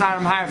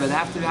starim harbe. They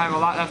have to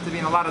be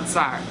in a lot of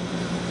tsar,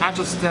 not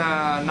just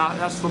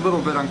a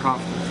little bit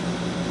uncomfortable.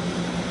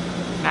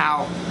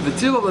 Now, the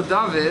Tilo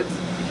David,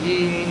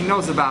 he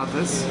knows about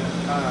this,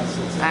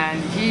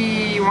 and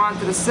he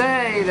wanted to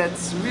say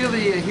that's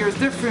really here's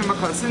different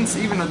because since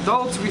even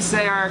adults we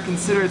say are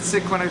considered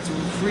sick when it's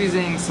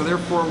freezing, so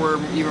therefore we're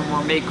even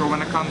more maker when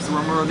it comes to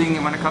we're more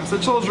lenient when it comes to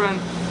children.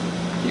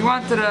 He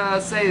wanted to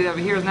say that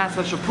here is not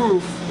such a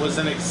proof. Was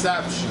an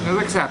exception. It was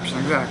an exception,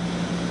 exactly.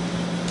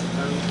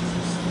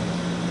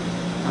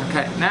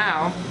 Okay,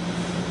 now,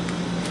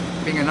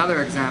 being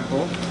another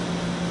example.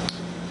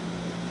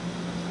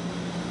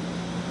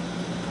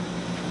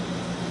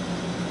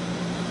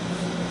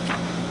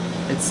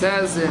 It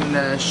says in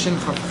Shin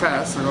Chav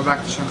Ches, I'll go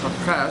back to Shin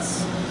Chav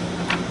Ches.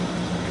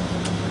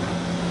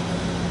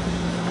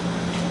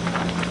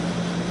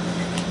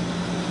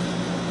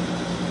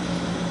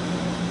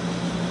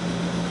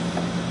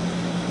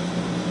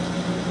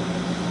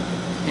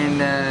 In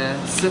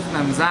Sif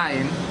Mem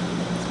Zayin,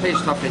 it's page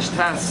Tafish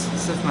Tes,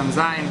 Sif Mem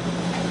Zayin,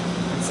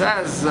 it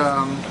says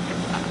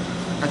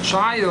a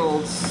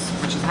child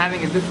which is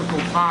having a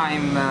difficult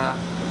time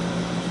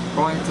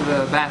going to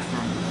the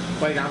bathroom.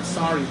 Wait, I'm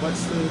sorry.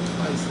 What's the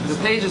place? The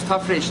page is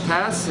Tafresh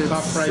Tes. It's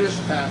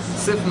Tafresh Tes.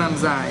 Sif Mem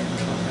Zayin.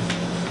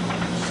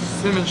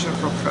 Simen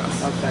Shechot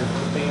Ches. Okay.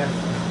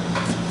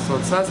 So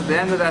it says at the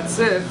end of that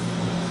Sif,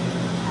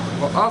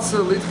 you're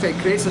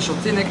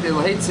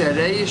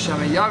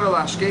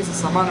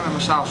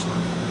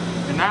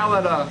now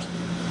allowed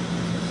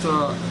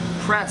to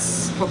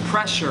put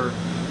pressure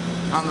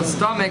on the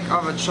stomach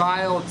of a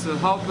child to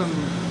help him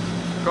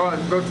go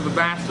to the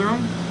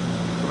bathroom.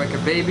 Like a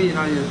baby,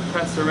 you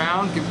press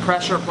around, give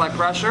pressure, apply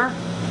pressure.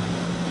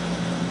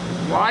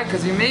 Why?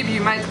 Because you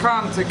might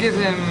come to give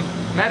him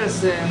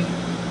medicine,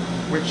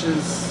 which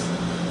is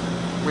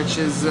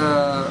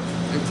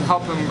to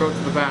help him go to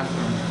the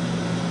bathroom.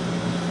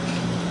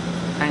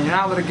 And you're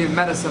not allowed to give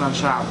medicine on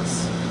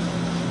Shabbos.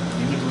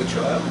 Even to a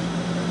child?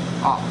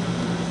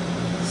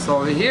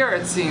 So here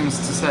it seems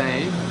to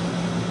say,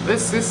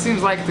 this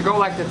seems like to go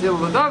like the Til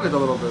David a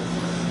little bit.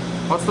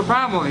 What's the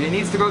problem?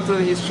 He's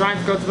trying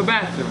to go to the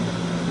bathroom.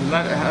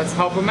 Let's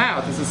help him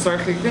out. This is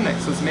Sarchik Dinik.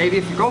 So maybe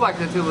if you go like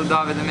the Til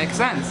David, it makes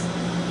sense.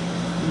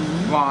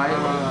 Why?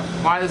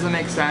 Why does it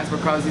make sense?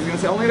 Because he's going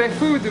to say, only by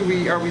food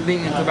are we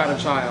lenient about a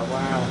child.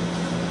 Wow.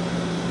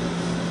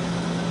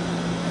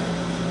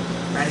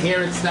 And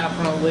here it's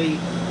definitely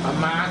a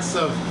mass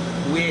of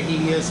where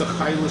he is a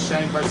Chayil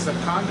Shem by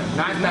Sakana.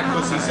 Not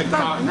because he's a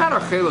Katan. Not a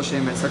Chayil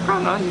Shem by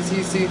Sakana. He's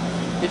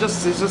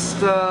just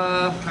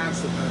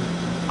constipated.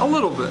 A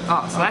little bit.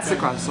 So that's the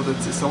question.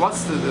 So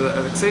what's the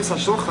Kseis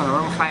HaShulchan,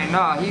 Ram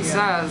Chayna, he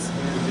says,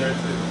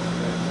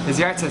 his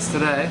Yartzes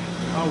today.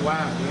 Oh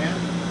wow, yeah?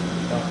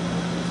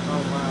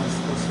 Oh wow,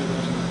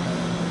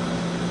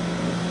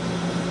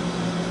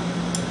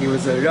 he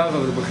was a Rav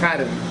of the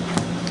Bukharim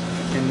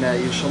in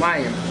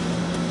Yerushalayim.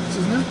 What's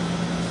his name?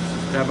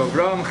 Rabbi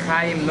Avraham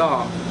Chaim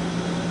Noah.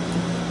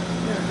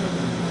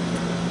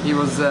 He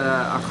was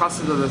a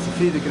chassid of the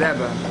Frierdiker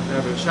Rebbe,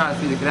 Rabbi Rashad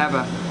Frierdiker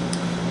Rebbe.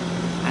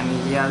 And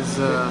he has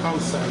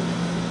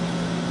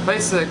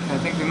basic, I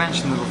think we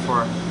mentioned it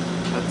before,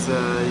 that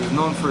he's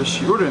known for his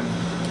shiurim.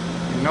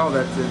 You know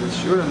that the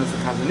shiurim is the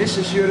Chazanish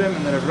shiurim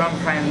and the Avraham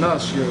Chaim Noah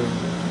shiurim.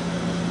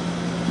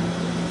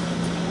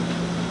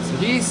 So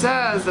he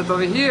says that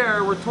over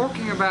here we're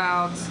talking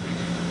about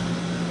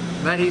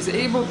that he's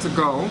able to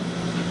go,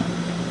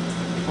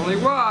 only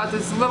what?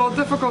 It's a little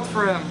difficult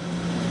for him.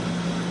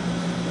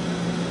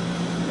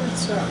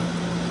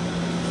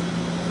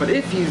 But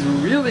if he's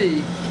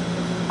really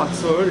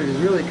he's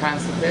really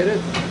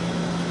constipated,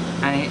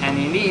 and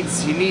he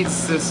needs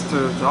this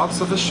to help.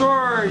 So for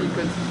sure, you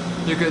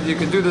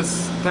could do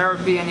this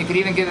therapy, and you could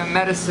even give him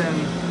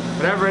medicine,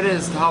 whatever it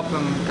is, to help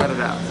him get it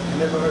out. I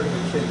never heard of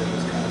a kid that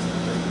was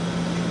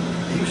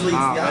constipated. Usually,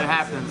 it's the opposite. It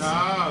happens.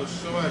 No,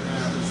 sure it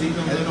happens.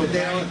 Even little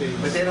babies.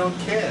 But they don't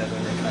care when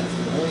they're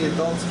constipated. Only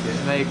adults care.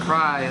 They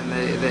cry, and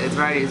it's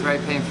very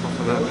painful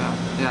for them. Really?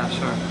 Yeah,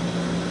 sure.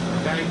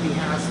 The baby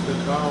has to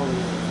go.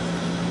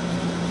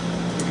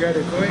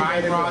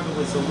 My brother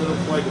was a little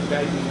boy, the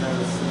baby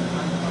nurse.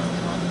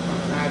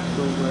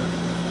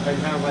 They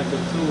had like a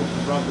tube,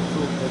 rubber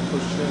tube they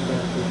pushed in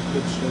there to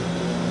pitch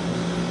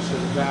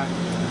it back.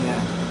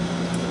 Yeah.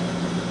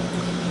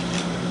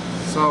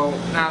 So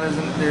now there's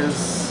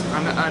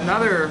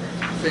another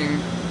thing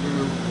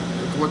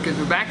we look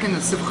into back in the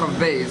Sivchav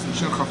Beis and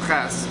Shimchav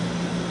Ches.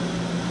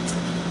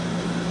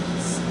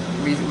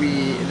 We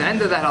the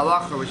end of that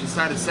halacha, which he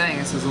started saying,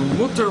 it says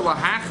Mutter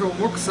lahachil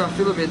muksa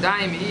filu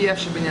b'yadayim iyef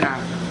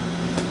shebinyanach.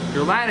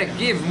 You're allowed to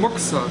give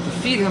muksa, to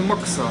feed him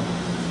muksa,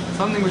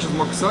 something which is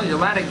muksa. You're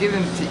allowed to give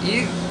him to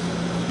eat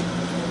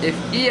if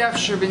iyef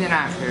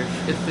shebinyanach.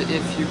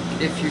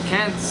 If you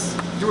can't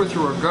do it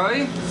through a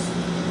guy,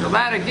 you're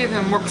allowed to give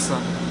him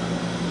muksa.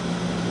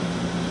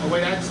 Oh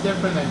wait, that's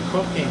different than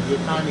cooking.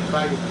 You're trying to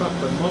try to cook,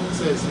 but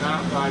muksa is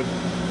not like,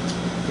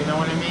 you know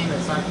what I mean?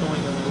 It's not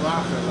doing the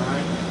mulacha,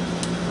 right?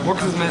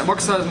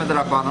 Muksa is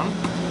midrabanan.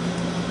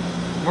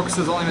 Muksa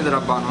is only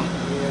midrabanan.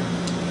 Yeah.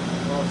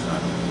 Well, it's not,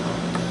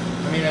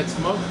 I mean, it's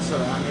muksa.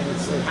 I mean, it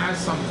has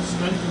some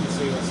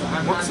stringency. So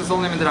Muksa is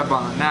only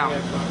midrabanan. Now,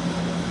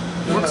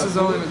 muksa is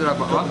only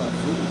midrabanan.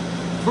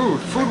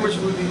 Food which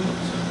would be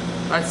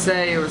muksa. Let's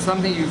say it was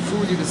something you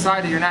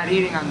decided you're not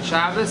eating on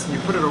Shabbos, and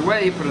you put it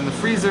away, you put it in the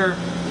freezer.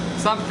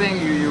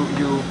 Something you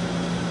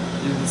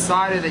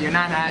decided that you're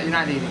not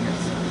eating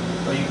it.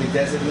 Or you could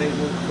designate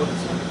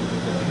muksa.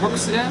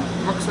 Muksa, yeah.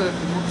 Muksa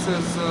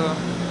is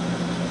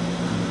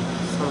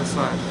set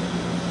aside.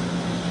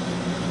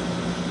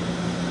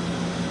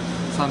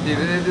 Some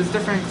people, there's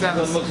different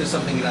examples. Muksa is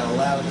something you're not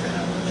allowed to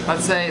have.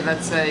 Let's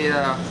say.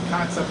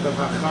 Concept of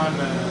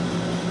hachana.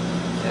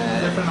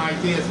 Different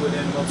ideas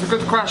within muksa. It's a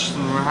good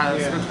question.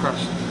 It's a good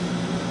question.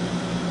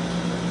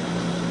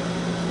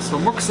 So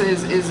muksa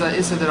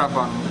is a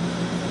d'rabbanan,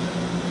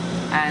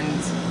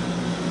 and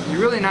you're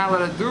really not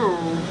allowed to do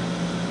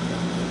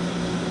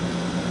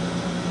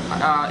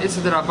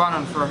Issa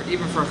d'Rabbanan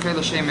even for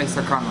Chayil Shem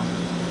Sakana.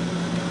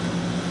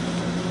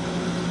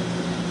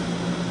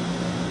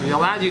 We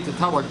allowed you to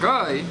tell a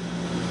guy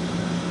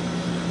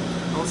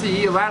we'll see,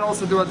 he allowed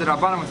also to do a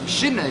derabanan with a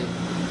shinei.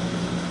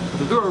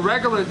 To do a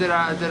regular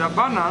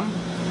derabanan,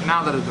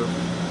 now that I do.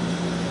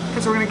 Okay,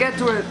 so we're going to get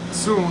to it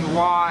soon,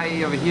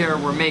 why over here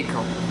we're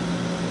Mako.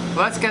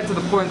 Let's get to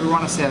the point we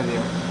want to say over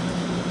here.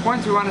 The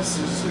point we want to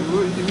see,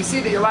 we see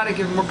that you're allowed to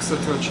give muksa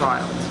to a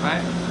child,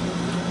 right?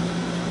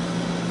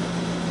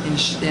 In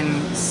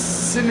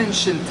Siman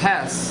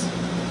Shintes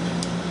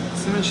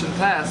is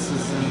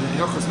in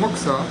Hilchos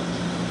Muksa,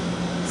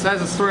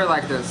 says a story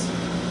like this.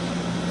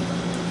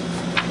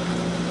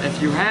 If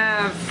you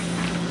have,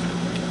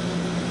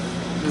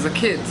 there's a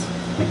kid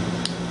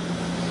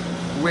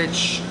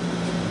which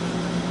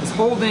is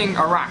holding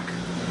a rack.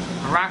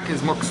 A rack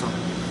is muksa.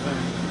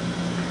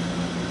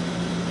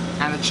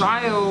 And the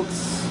child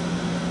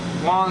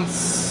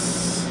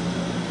wants,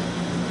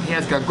 he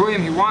has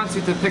gagoyim, he wants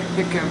you to pick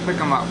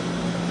him up.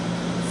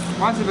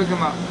 Wants to pick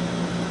him up.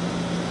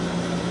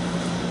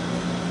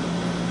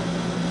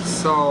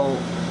 So,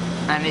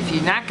 and if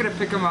you're not going to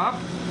pick him up,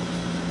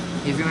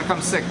 he's going to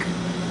come sick.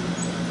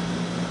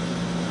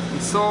 He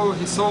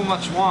so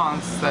much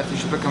wants that you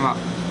should pick him up.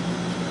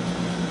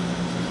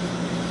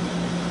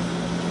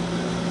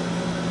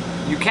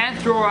 You can't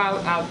throw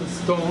out the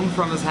stone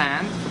from his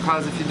hand,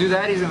 because if you do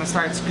that, he's going to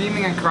start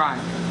screaming and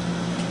crying.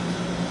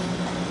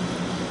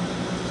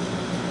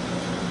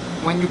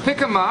 When you pick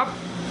him up,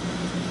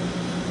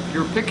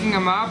 you're picking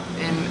him up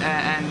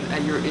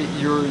and you're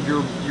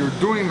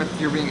doing,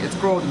 it's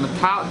called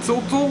metal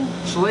tiltul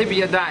shalei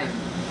b'yadayim.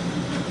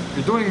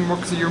 You're doing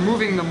muksa, you're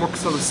moving the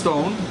muksa, the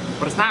stone,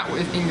 but it's not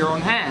in your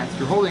own hands.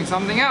 You're holding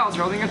something else.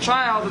 You're holding a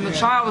child, and the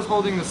child is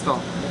holding the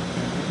stone.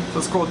 So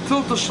it's called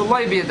tiltul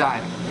shalei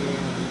b'yadayim.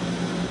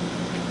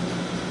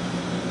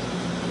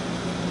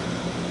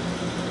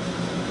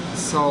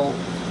 So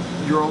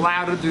you're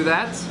allowed to do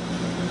that.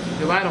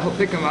 You're allowed to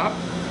pick him up.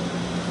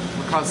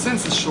 Because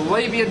since it's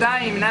shalei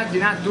b'yadayim,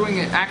 you're not doing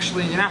it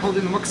actually, you're not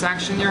holding the muksa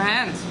actually in your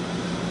hand.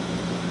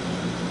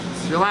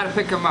 So you're allowed to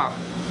pick him up.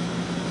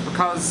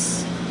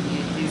 Because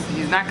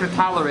he's not going to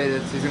tolerate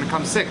it, he's going to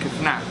come sick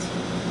if not.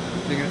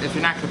 If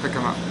you're not going to pick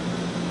him up.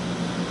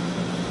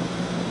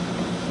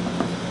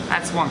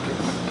 That's one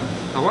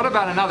case. Now what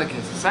about another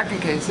case? The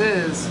second case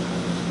is,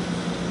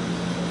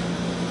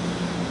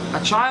 a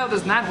child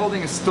is not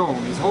holding a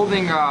stone, he's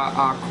holding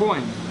a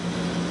coin,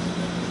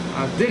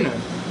 a dinner.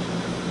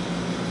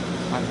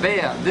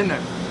 Dinner.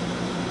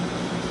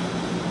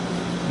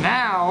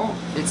 Now,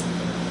 it's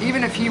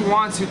even if he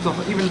wants you to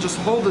even just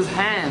hold his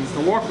hands, to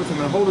walk with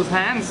him and hold his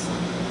hands,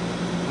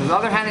 with the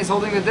other hand he's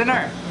holding the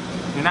dinner,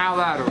 you're not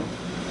allowed to.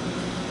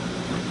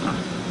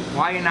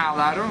 Why are you not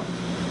allowed to?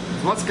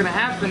 Because what's going to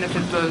happen if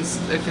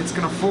it's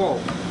going to fall?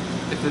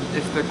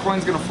 If the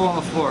coin's going to fall on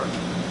the floor?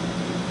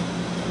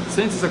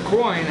 Since it's a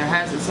coin,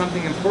 it's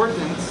something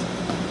important,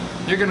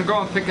 you're going to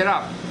go and pick it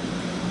up.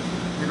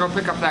 You're going to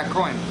pick up that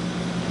coin.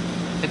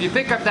 If you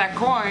pick up that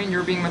coin,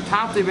 you're being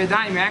metalti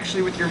b'yadayim. You're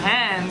actually with your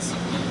hands,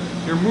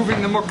 you're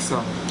moving the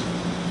muksa.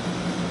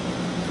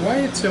 Why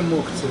it's a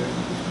muksa?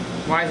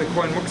 Why is a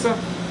coin muksa?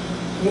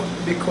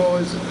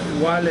 Because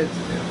wallet,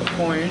 a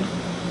coin,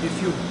 if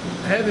you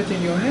have it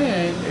in your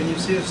hand and you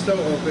see a store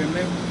open,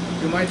 maybe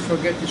you might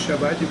forget the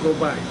Shabbat, you go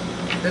buy.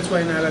 That's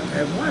why you're not allowed to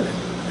have wallet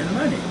and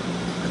money.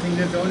 I think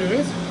that's the only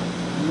reason.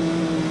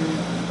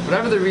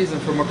 Whatever the reason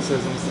for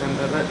muksism,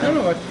 and I don't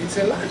know, it's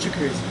a logic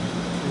reason.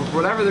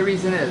 Whatever the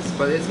reason is,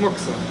 but it's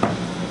muksa.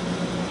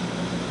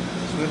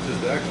 Snitch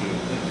is actually a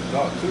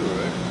thought too,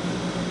 right?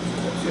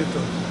 What's your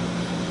thought?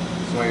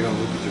 That's why you don't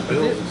look at your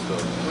bills and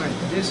stuff. Right,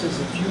 this is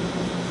if you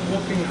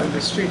walking on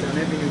the street and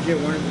having your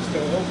one of the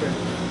store open,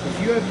 if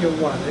you have your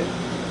wallet,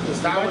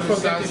 Is that what it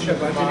says in the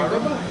Gemara?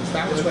 Is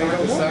that what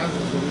it says?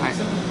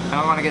 I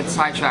don't want to get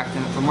sidetracked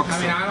into muksa.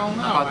 I mean, I don't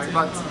know.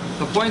 But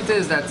the point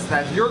is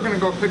that you're going to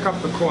go pick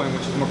up the coin,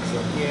 which is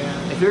muksa.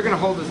 Yeah. If you're going to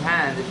hold his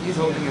hand, if he's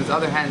holding his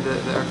other hand,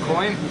 the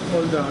coin,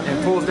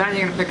 and pulls down,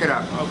 you're going to pick it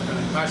up.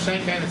 Okay.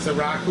 Mashenken, it's a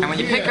rock. And when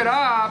you pick it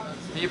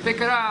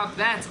up,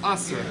 that's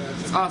usr.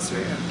 It's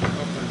usr.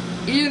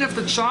 Okay. Even if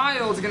the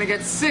child's going to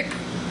get sick,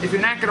 if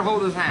you're not going to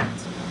hold his hand.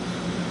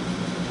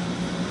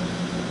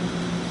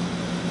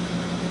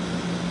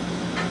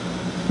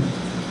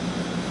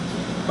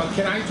 But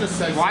can I just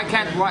say Why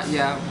can't what?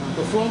 Yeah.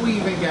 Before we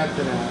even get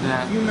to that,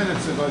 Yeah. a few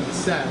minutes ago you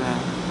said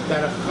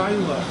that a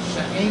chayla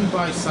she'ein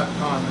by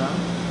sakana,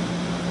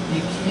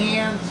 you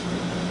can't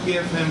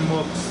give him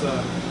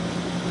muksa.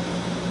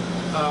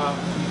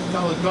 You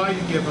tell a guy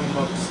to give him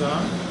muksa,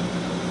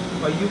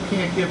 but you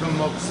can't give him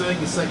muksa.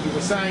 You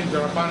were saying the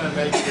Rabbanan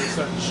makes a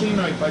certain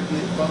shinoi, but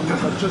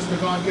just to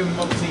go and give him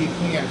muksa you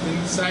can't.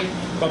 Didn't you say?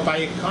 But by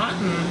a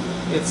cotton,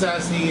 it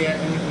says here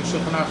in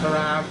Shulchan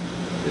Aruch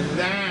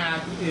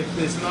that if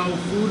there's no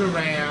food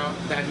around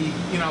that he,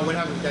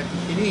 whatever that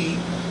he can eat,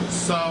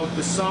 so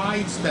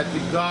besides that the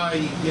guy,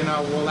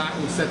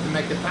 we said to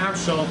make a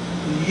tavshel,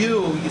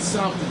 you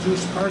yourself, the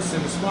Jewish person,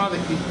 his father,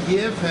 could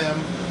give him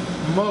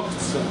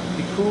muktzah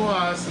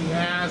because he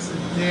has a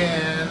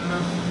din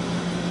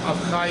of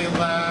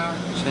chayla,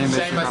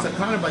 shema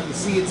sakana. But you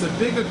see, it's a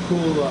bigger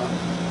kula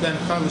than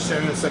Chol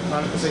Hashem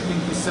Sakana, because I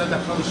think you said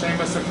that Chol Hashem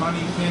Sakana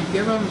you can't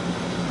give him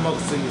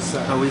muksa. You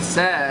said. So we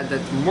said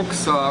that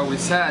muksa. We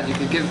said you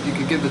could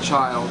give the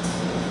child.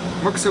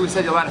 Muksa we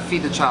said you're allowed to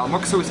feed the child.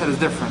 Muksa we said is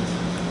different.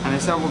 And they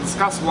said we'll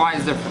discuss why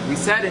it's different. We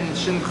said in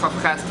Shin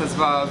Chav Ches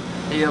Tezvav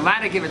that you're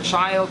allowed to give a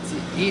child to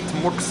eat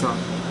muksa.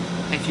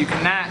 If you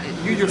cannot,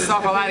 you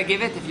yourself are allowed to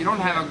give it. If you don't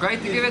have a guy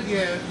to give it,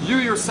 you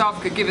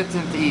yourself could give it to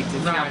him to eat if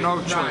you have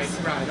no choice.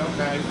 Right,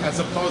 okay. As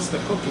opposed to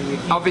cooking. You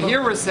can't Over cook.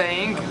 here we're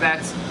saying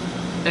that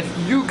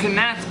if you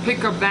cannot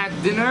pick up that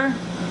dinner,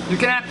 you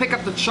cannot pick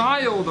up the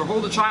child or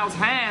hold the child's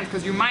hand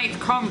because you might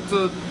come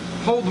to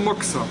hold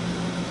muksa.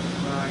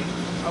 Right.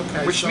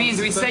 Okay. Which means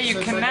we say you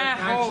it's cannot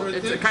like hold.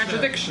 It's a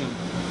contradiction.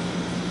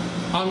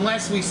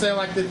 Unless we say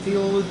like the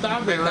Tila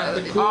David, that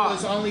the cool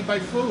is only by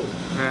food.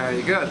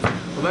 Very good.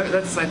 Well,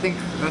 I think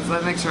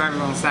that makes sure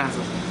everyone understands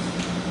it.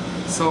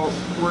 So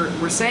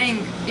we're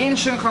saying in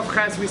Shin Chav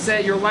Ches we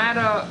say you're allowed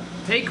to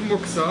take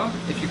muksa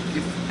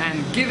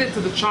and give it to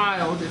the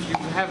child if you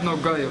have no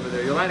guy over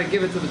there. You're allowed to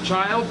give it to the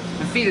child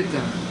and feed it to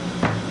him.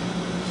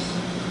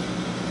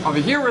 Over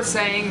here we're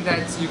saying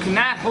that you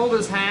cannot hold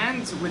his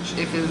hand, which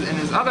if in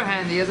his other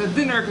hand he has a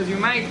dinner, because you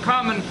might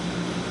come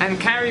and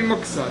carry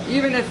muksa.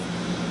 Even if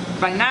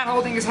by not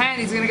holding his hand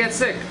he's going to get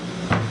sick.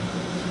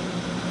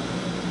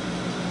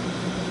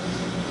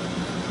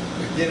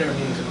 The dinner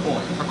means a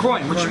coin. A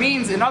coin, which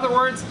means, in other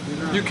words,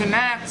 you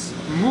cannot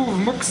move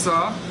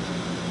muksa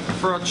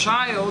for a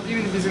child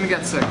even if he's going to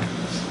get sick.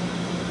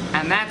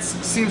 And that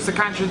seems to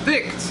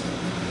contradict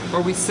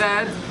what we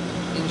said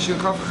in Shin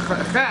Chav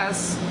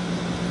Ches,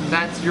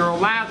 that you're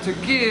allowed to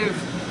give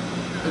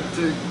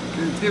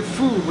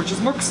food, which is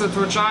muksa,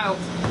 to a child.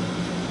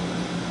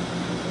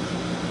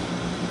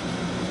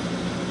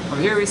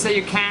 Over here we say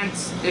you can't,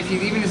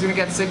 even if he's going to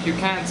get sick, you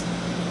can't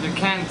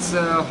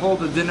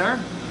hold a dinner.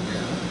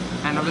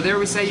 And over there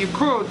we say you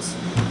could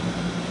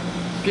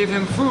give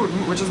him food,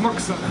 which is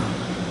muksa.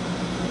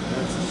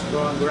 That's a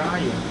strong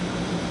raya.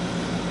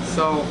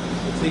 So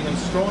it's even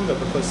stronger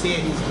because here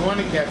he's going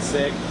to get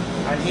sick,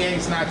 and here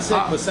he's not sick.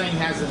 We're saying he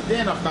has a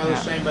din of Chol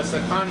Hashem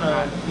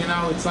Sakana. You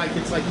know, it's like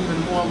even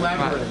more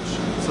leverage.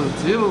 Right. So the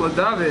Tila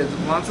David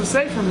wants to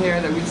say from here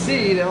that we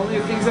see that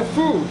only things of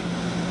food,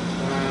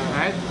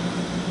 right?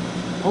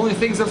 Only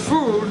things of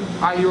food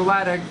are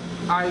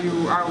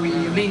we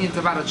lenient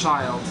about a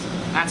child.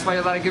 That's why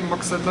you're allowed to give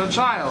muksa to a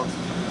child.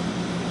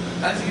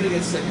 How's he going to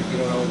get sick if you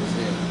don't hold his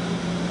hand?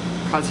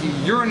 Because he's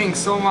yearning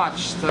so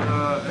much to...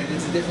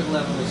 It's a different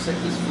level of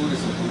sickness. Food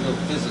is a real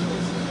physical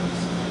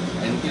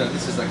thing. And,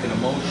 this is like an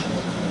emotional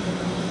kind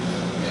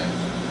of,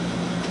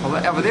 yeah.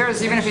 Well, over there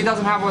is even if he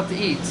doesn't have what to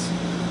eat.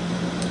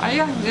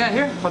 Yeah,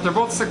 here. But they're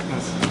both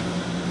sickness.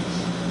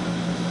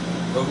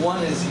 But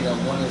one is you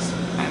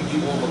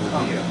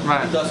overcome.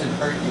 Right. It doesn't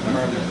hurt you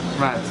permanently.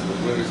 Right.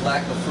 Whereas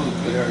lack of food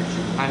could hurt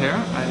you. I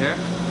hear.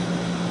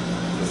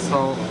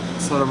 So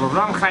the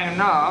Avraham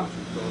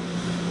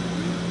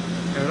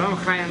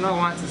Chaim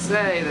wants to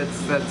say that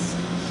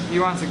he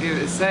wants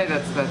to say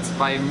that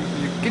by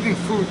giving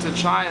food to a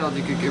child,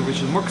 you could give,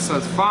 which is muksa,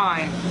 is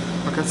fine,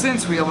 because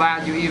since we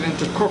allowed you even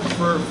to cook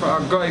for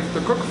a guy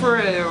to cook for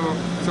you,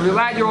 so we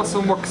allowed you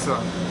also muksa.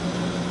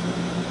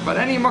 But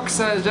any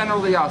muksa is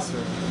generally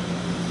asur.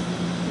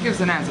 He gives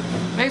an answer.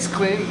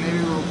 Basically,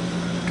 maybe we'll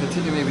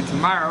continue maybe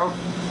tomorrow.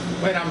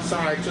 Wait, I'm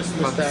sorry, I just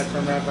missed that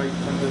from Rabbi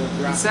from the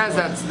Rabbi. He says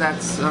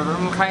that's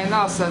Avraham Chaim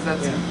says that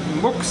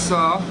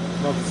muksa.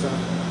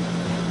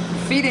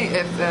 Feeding,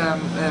 if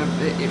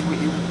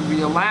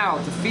we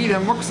allowed to feed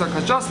him muksa,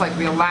 because just like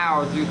we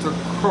allowed you to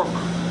cook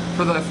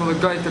for the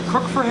guy to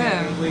cook for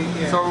him,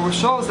 so it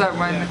shows that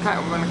when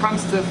it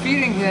comes to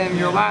feeding him,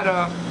 you're allowed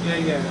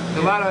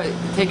to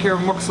take care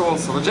of muksa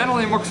also. But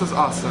generally, muksa is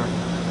asur.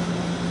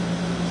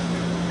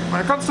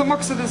 When it comes to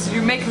muksa,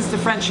 you make this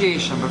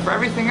differentiation, but for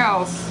everything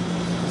else,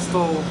 it's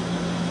still.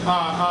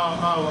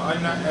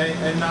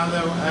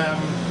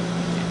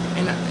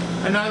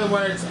 In other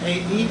words,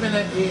 even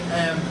if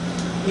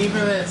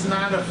it's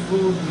not a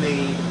food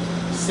need,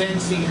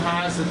 since he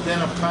has a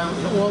din of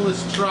all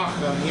his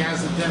tracha, he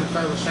has a din of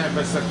Chol Hashem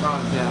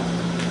Sakana. Yeah.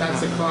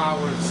 That's a klal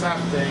we're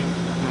accepting.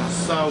 Yeah.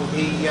 So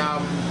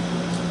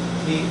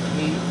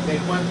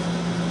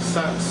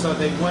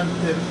they went.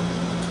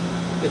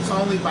 It's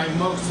only by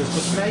muktzah,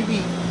 but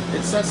maybe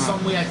it says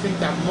somewhere. I think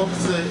that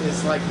muktzah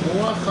is like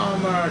more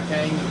chomer.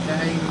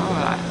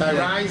 The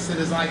rice. It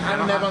is like I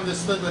never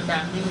understood what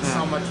that means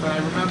so much, but I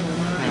remember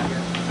learning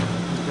it.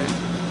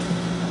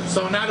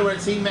 So in other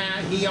words, he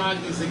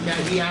argues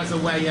that he has a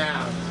way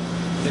out.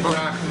 They're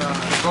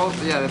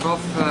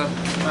both.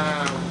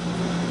 Wow.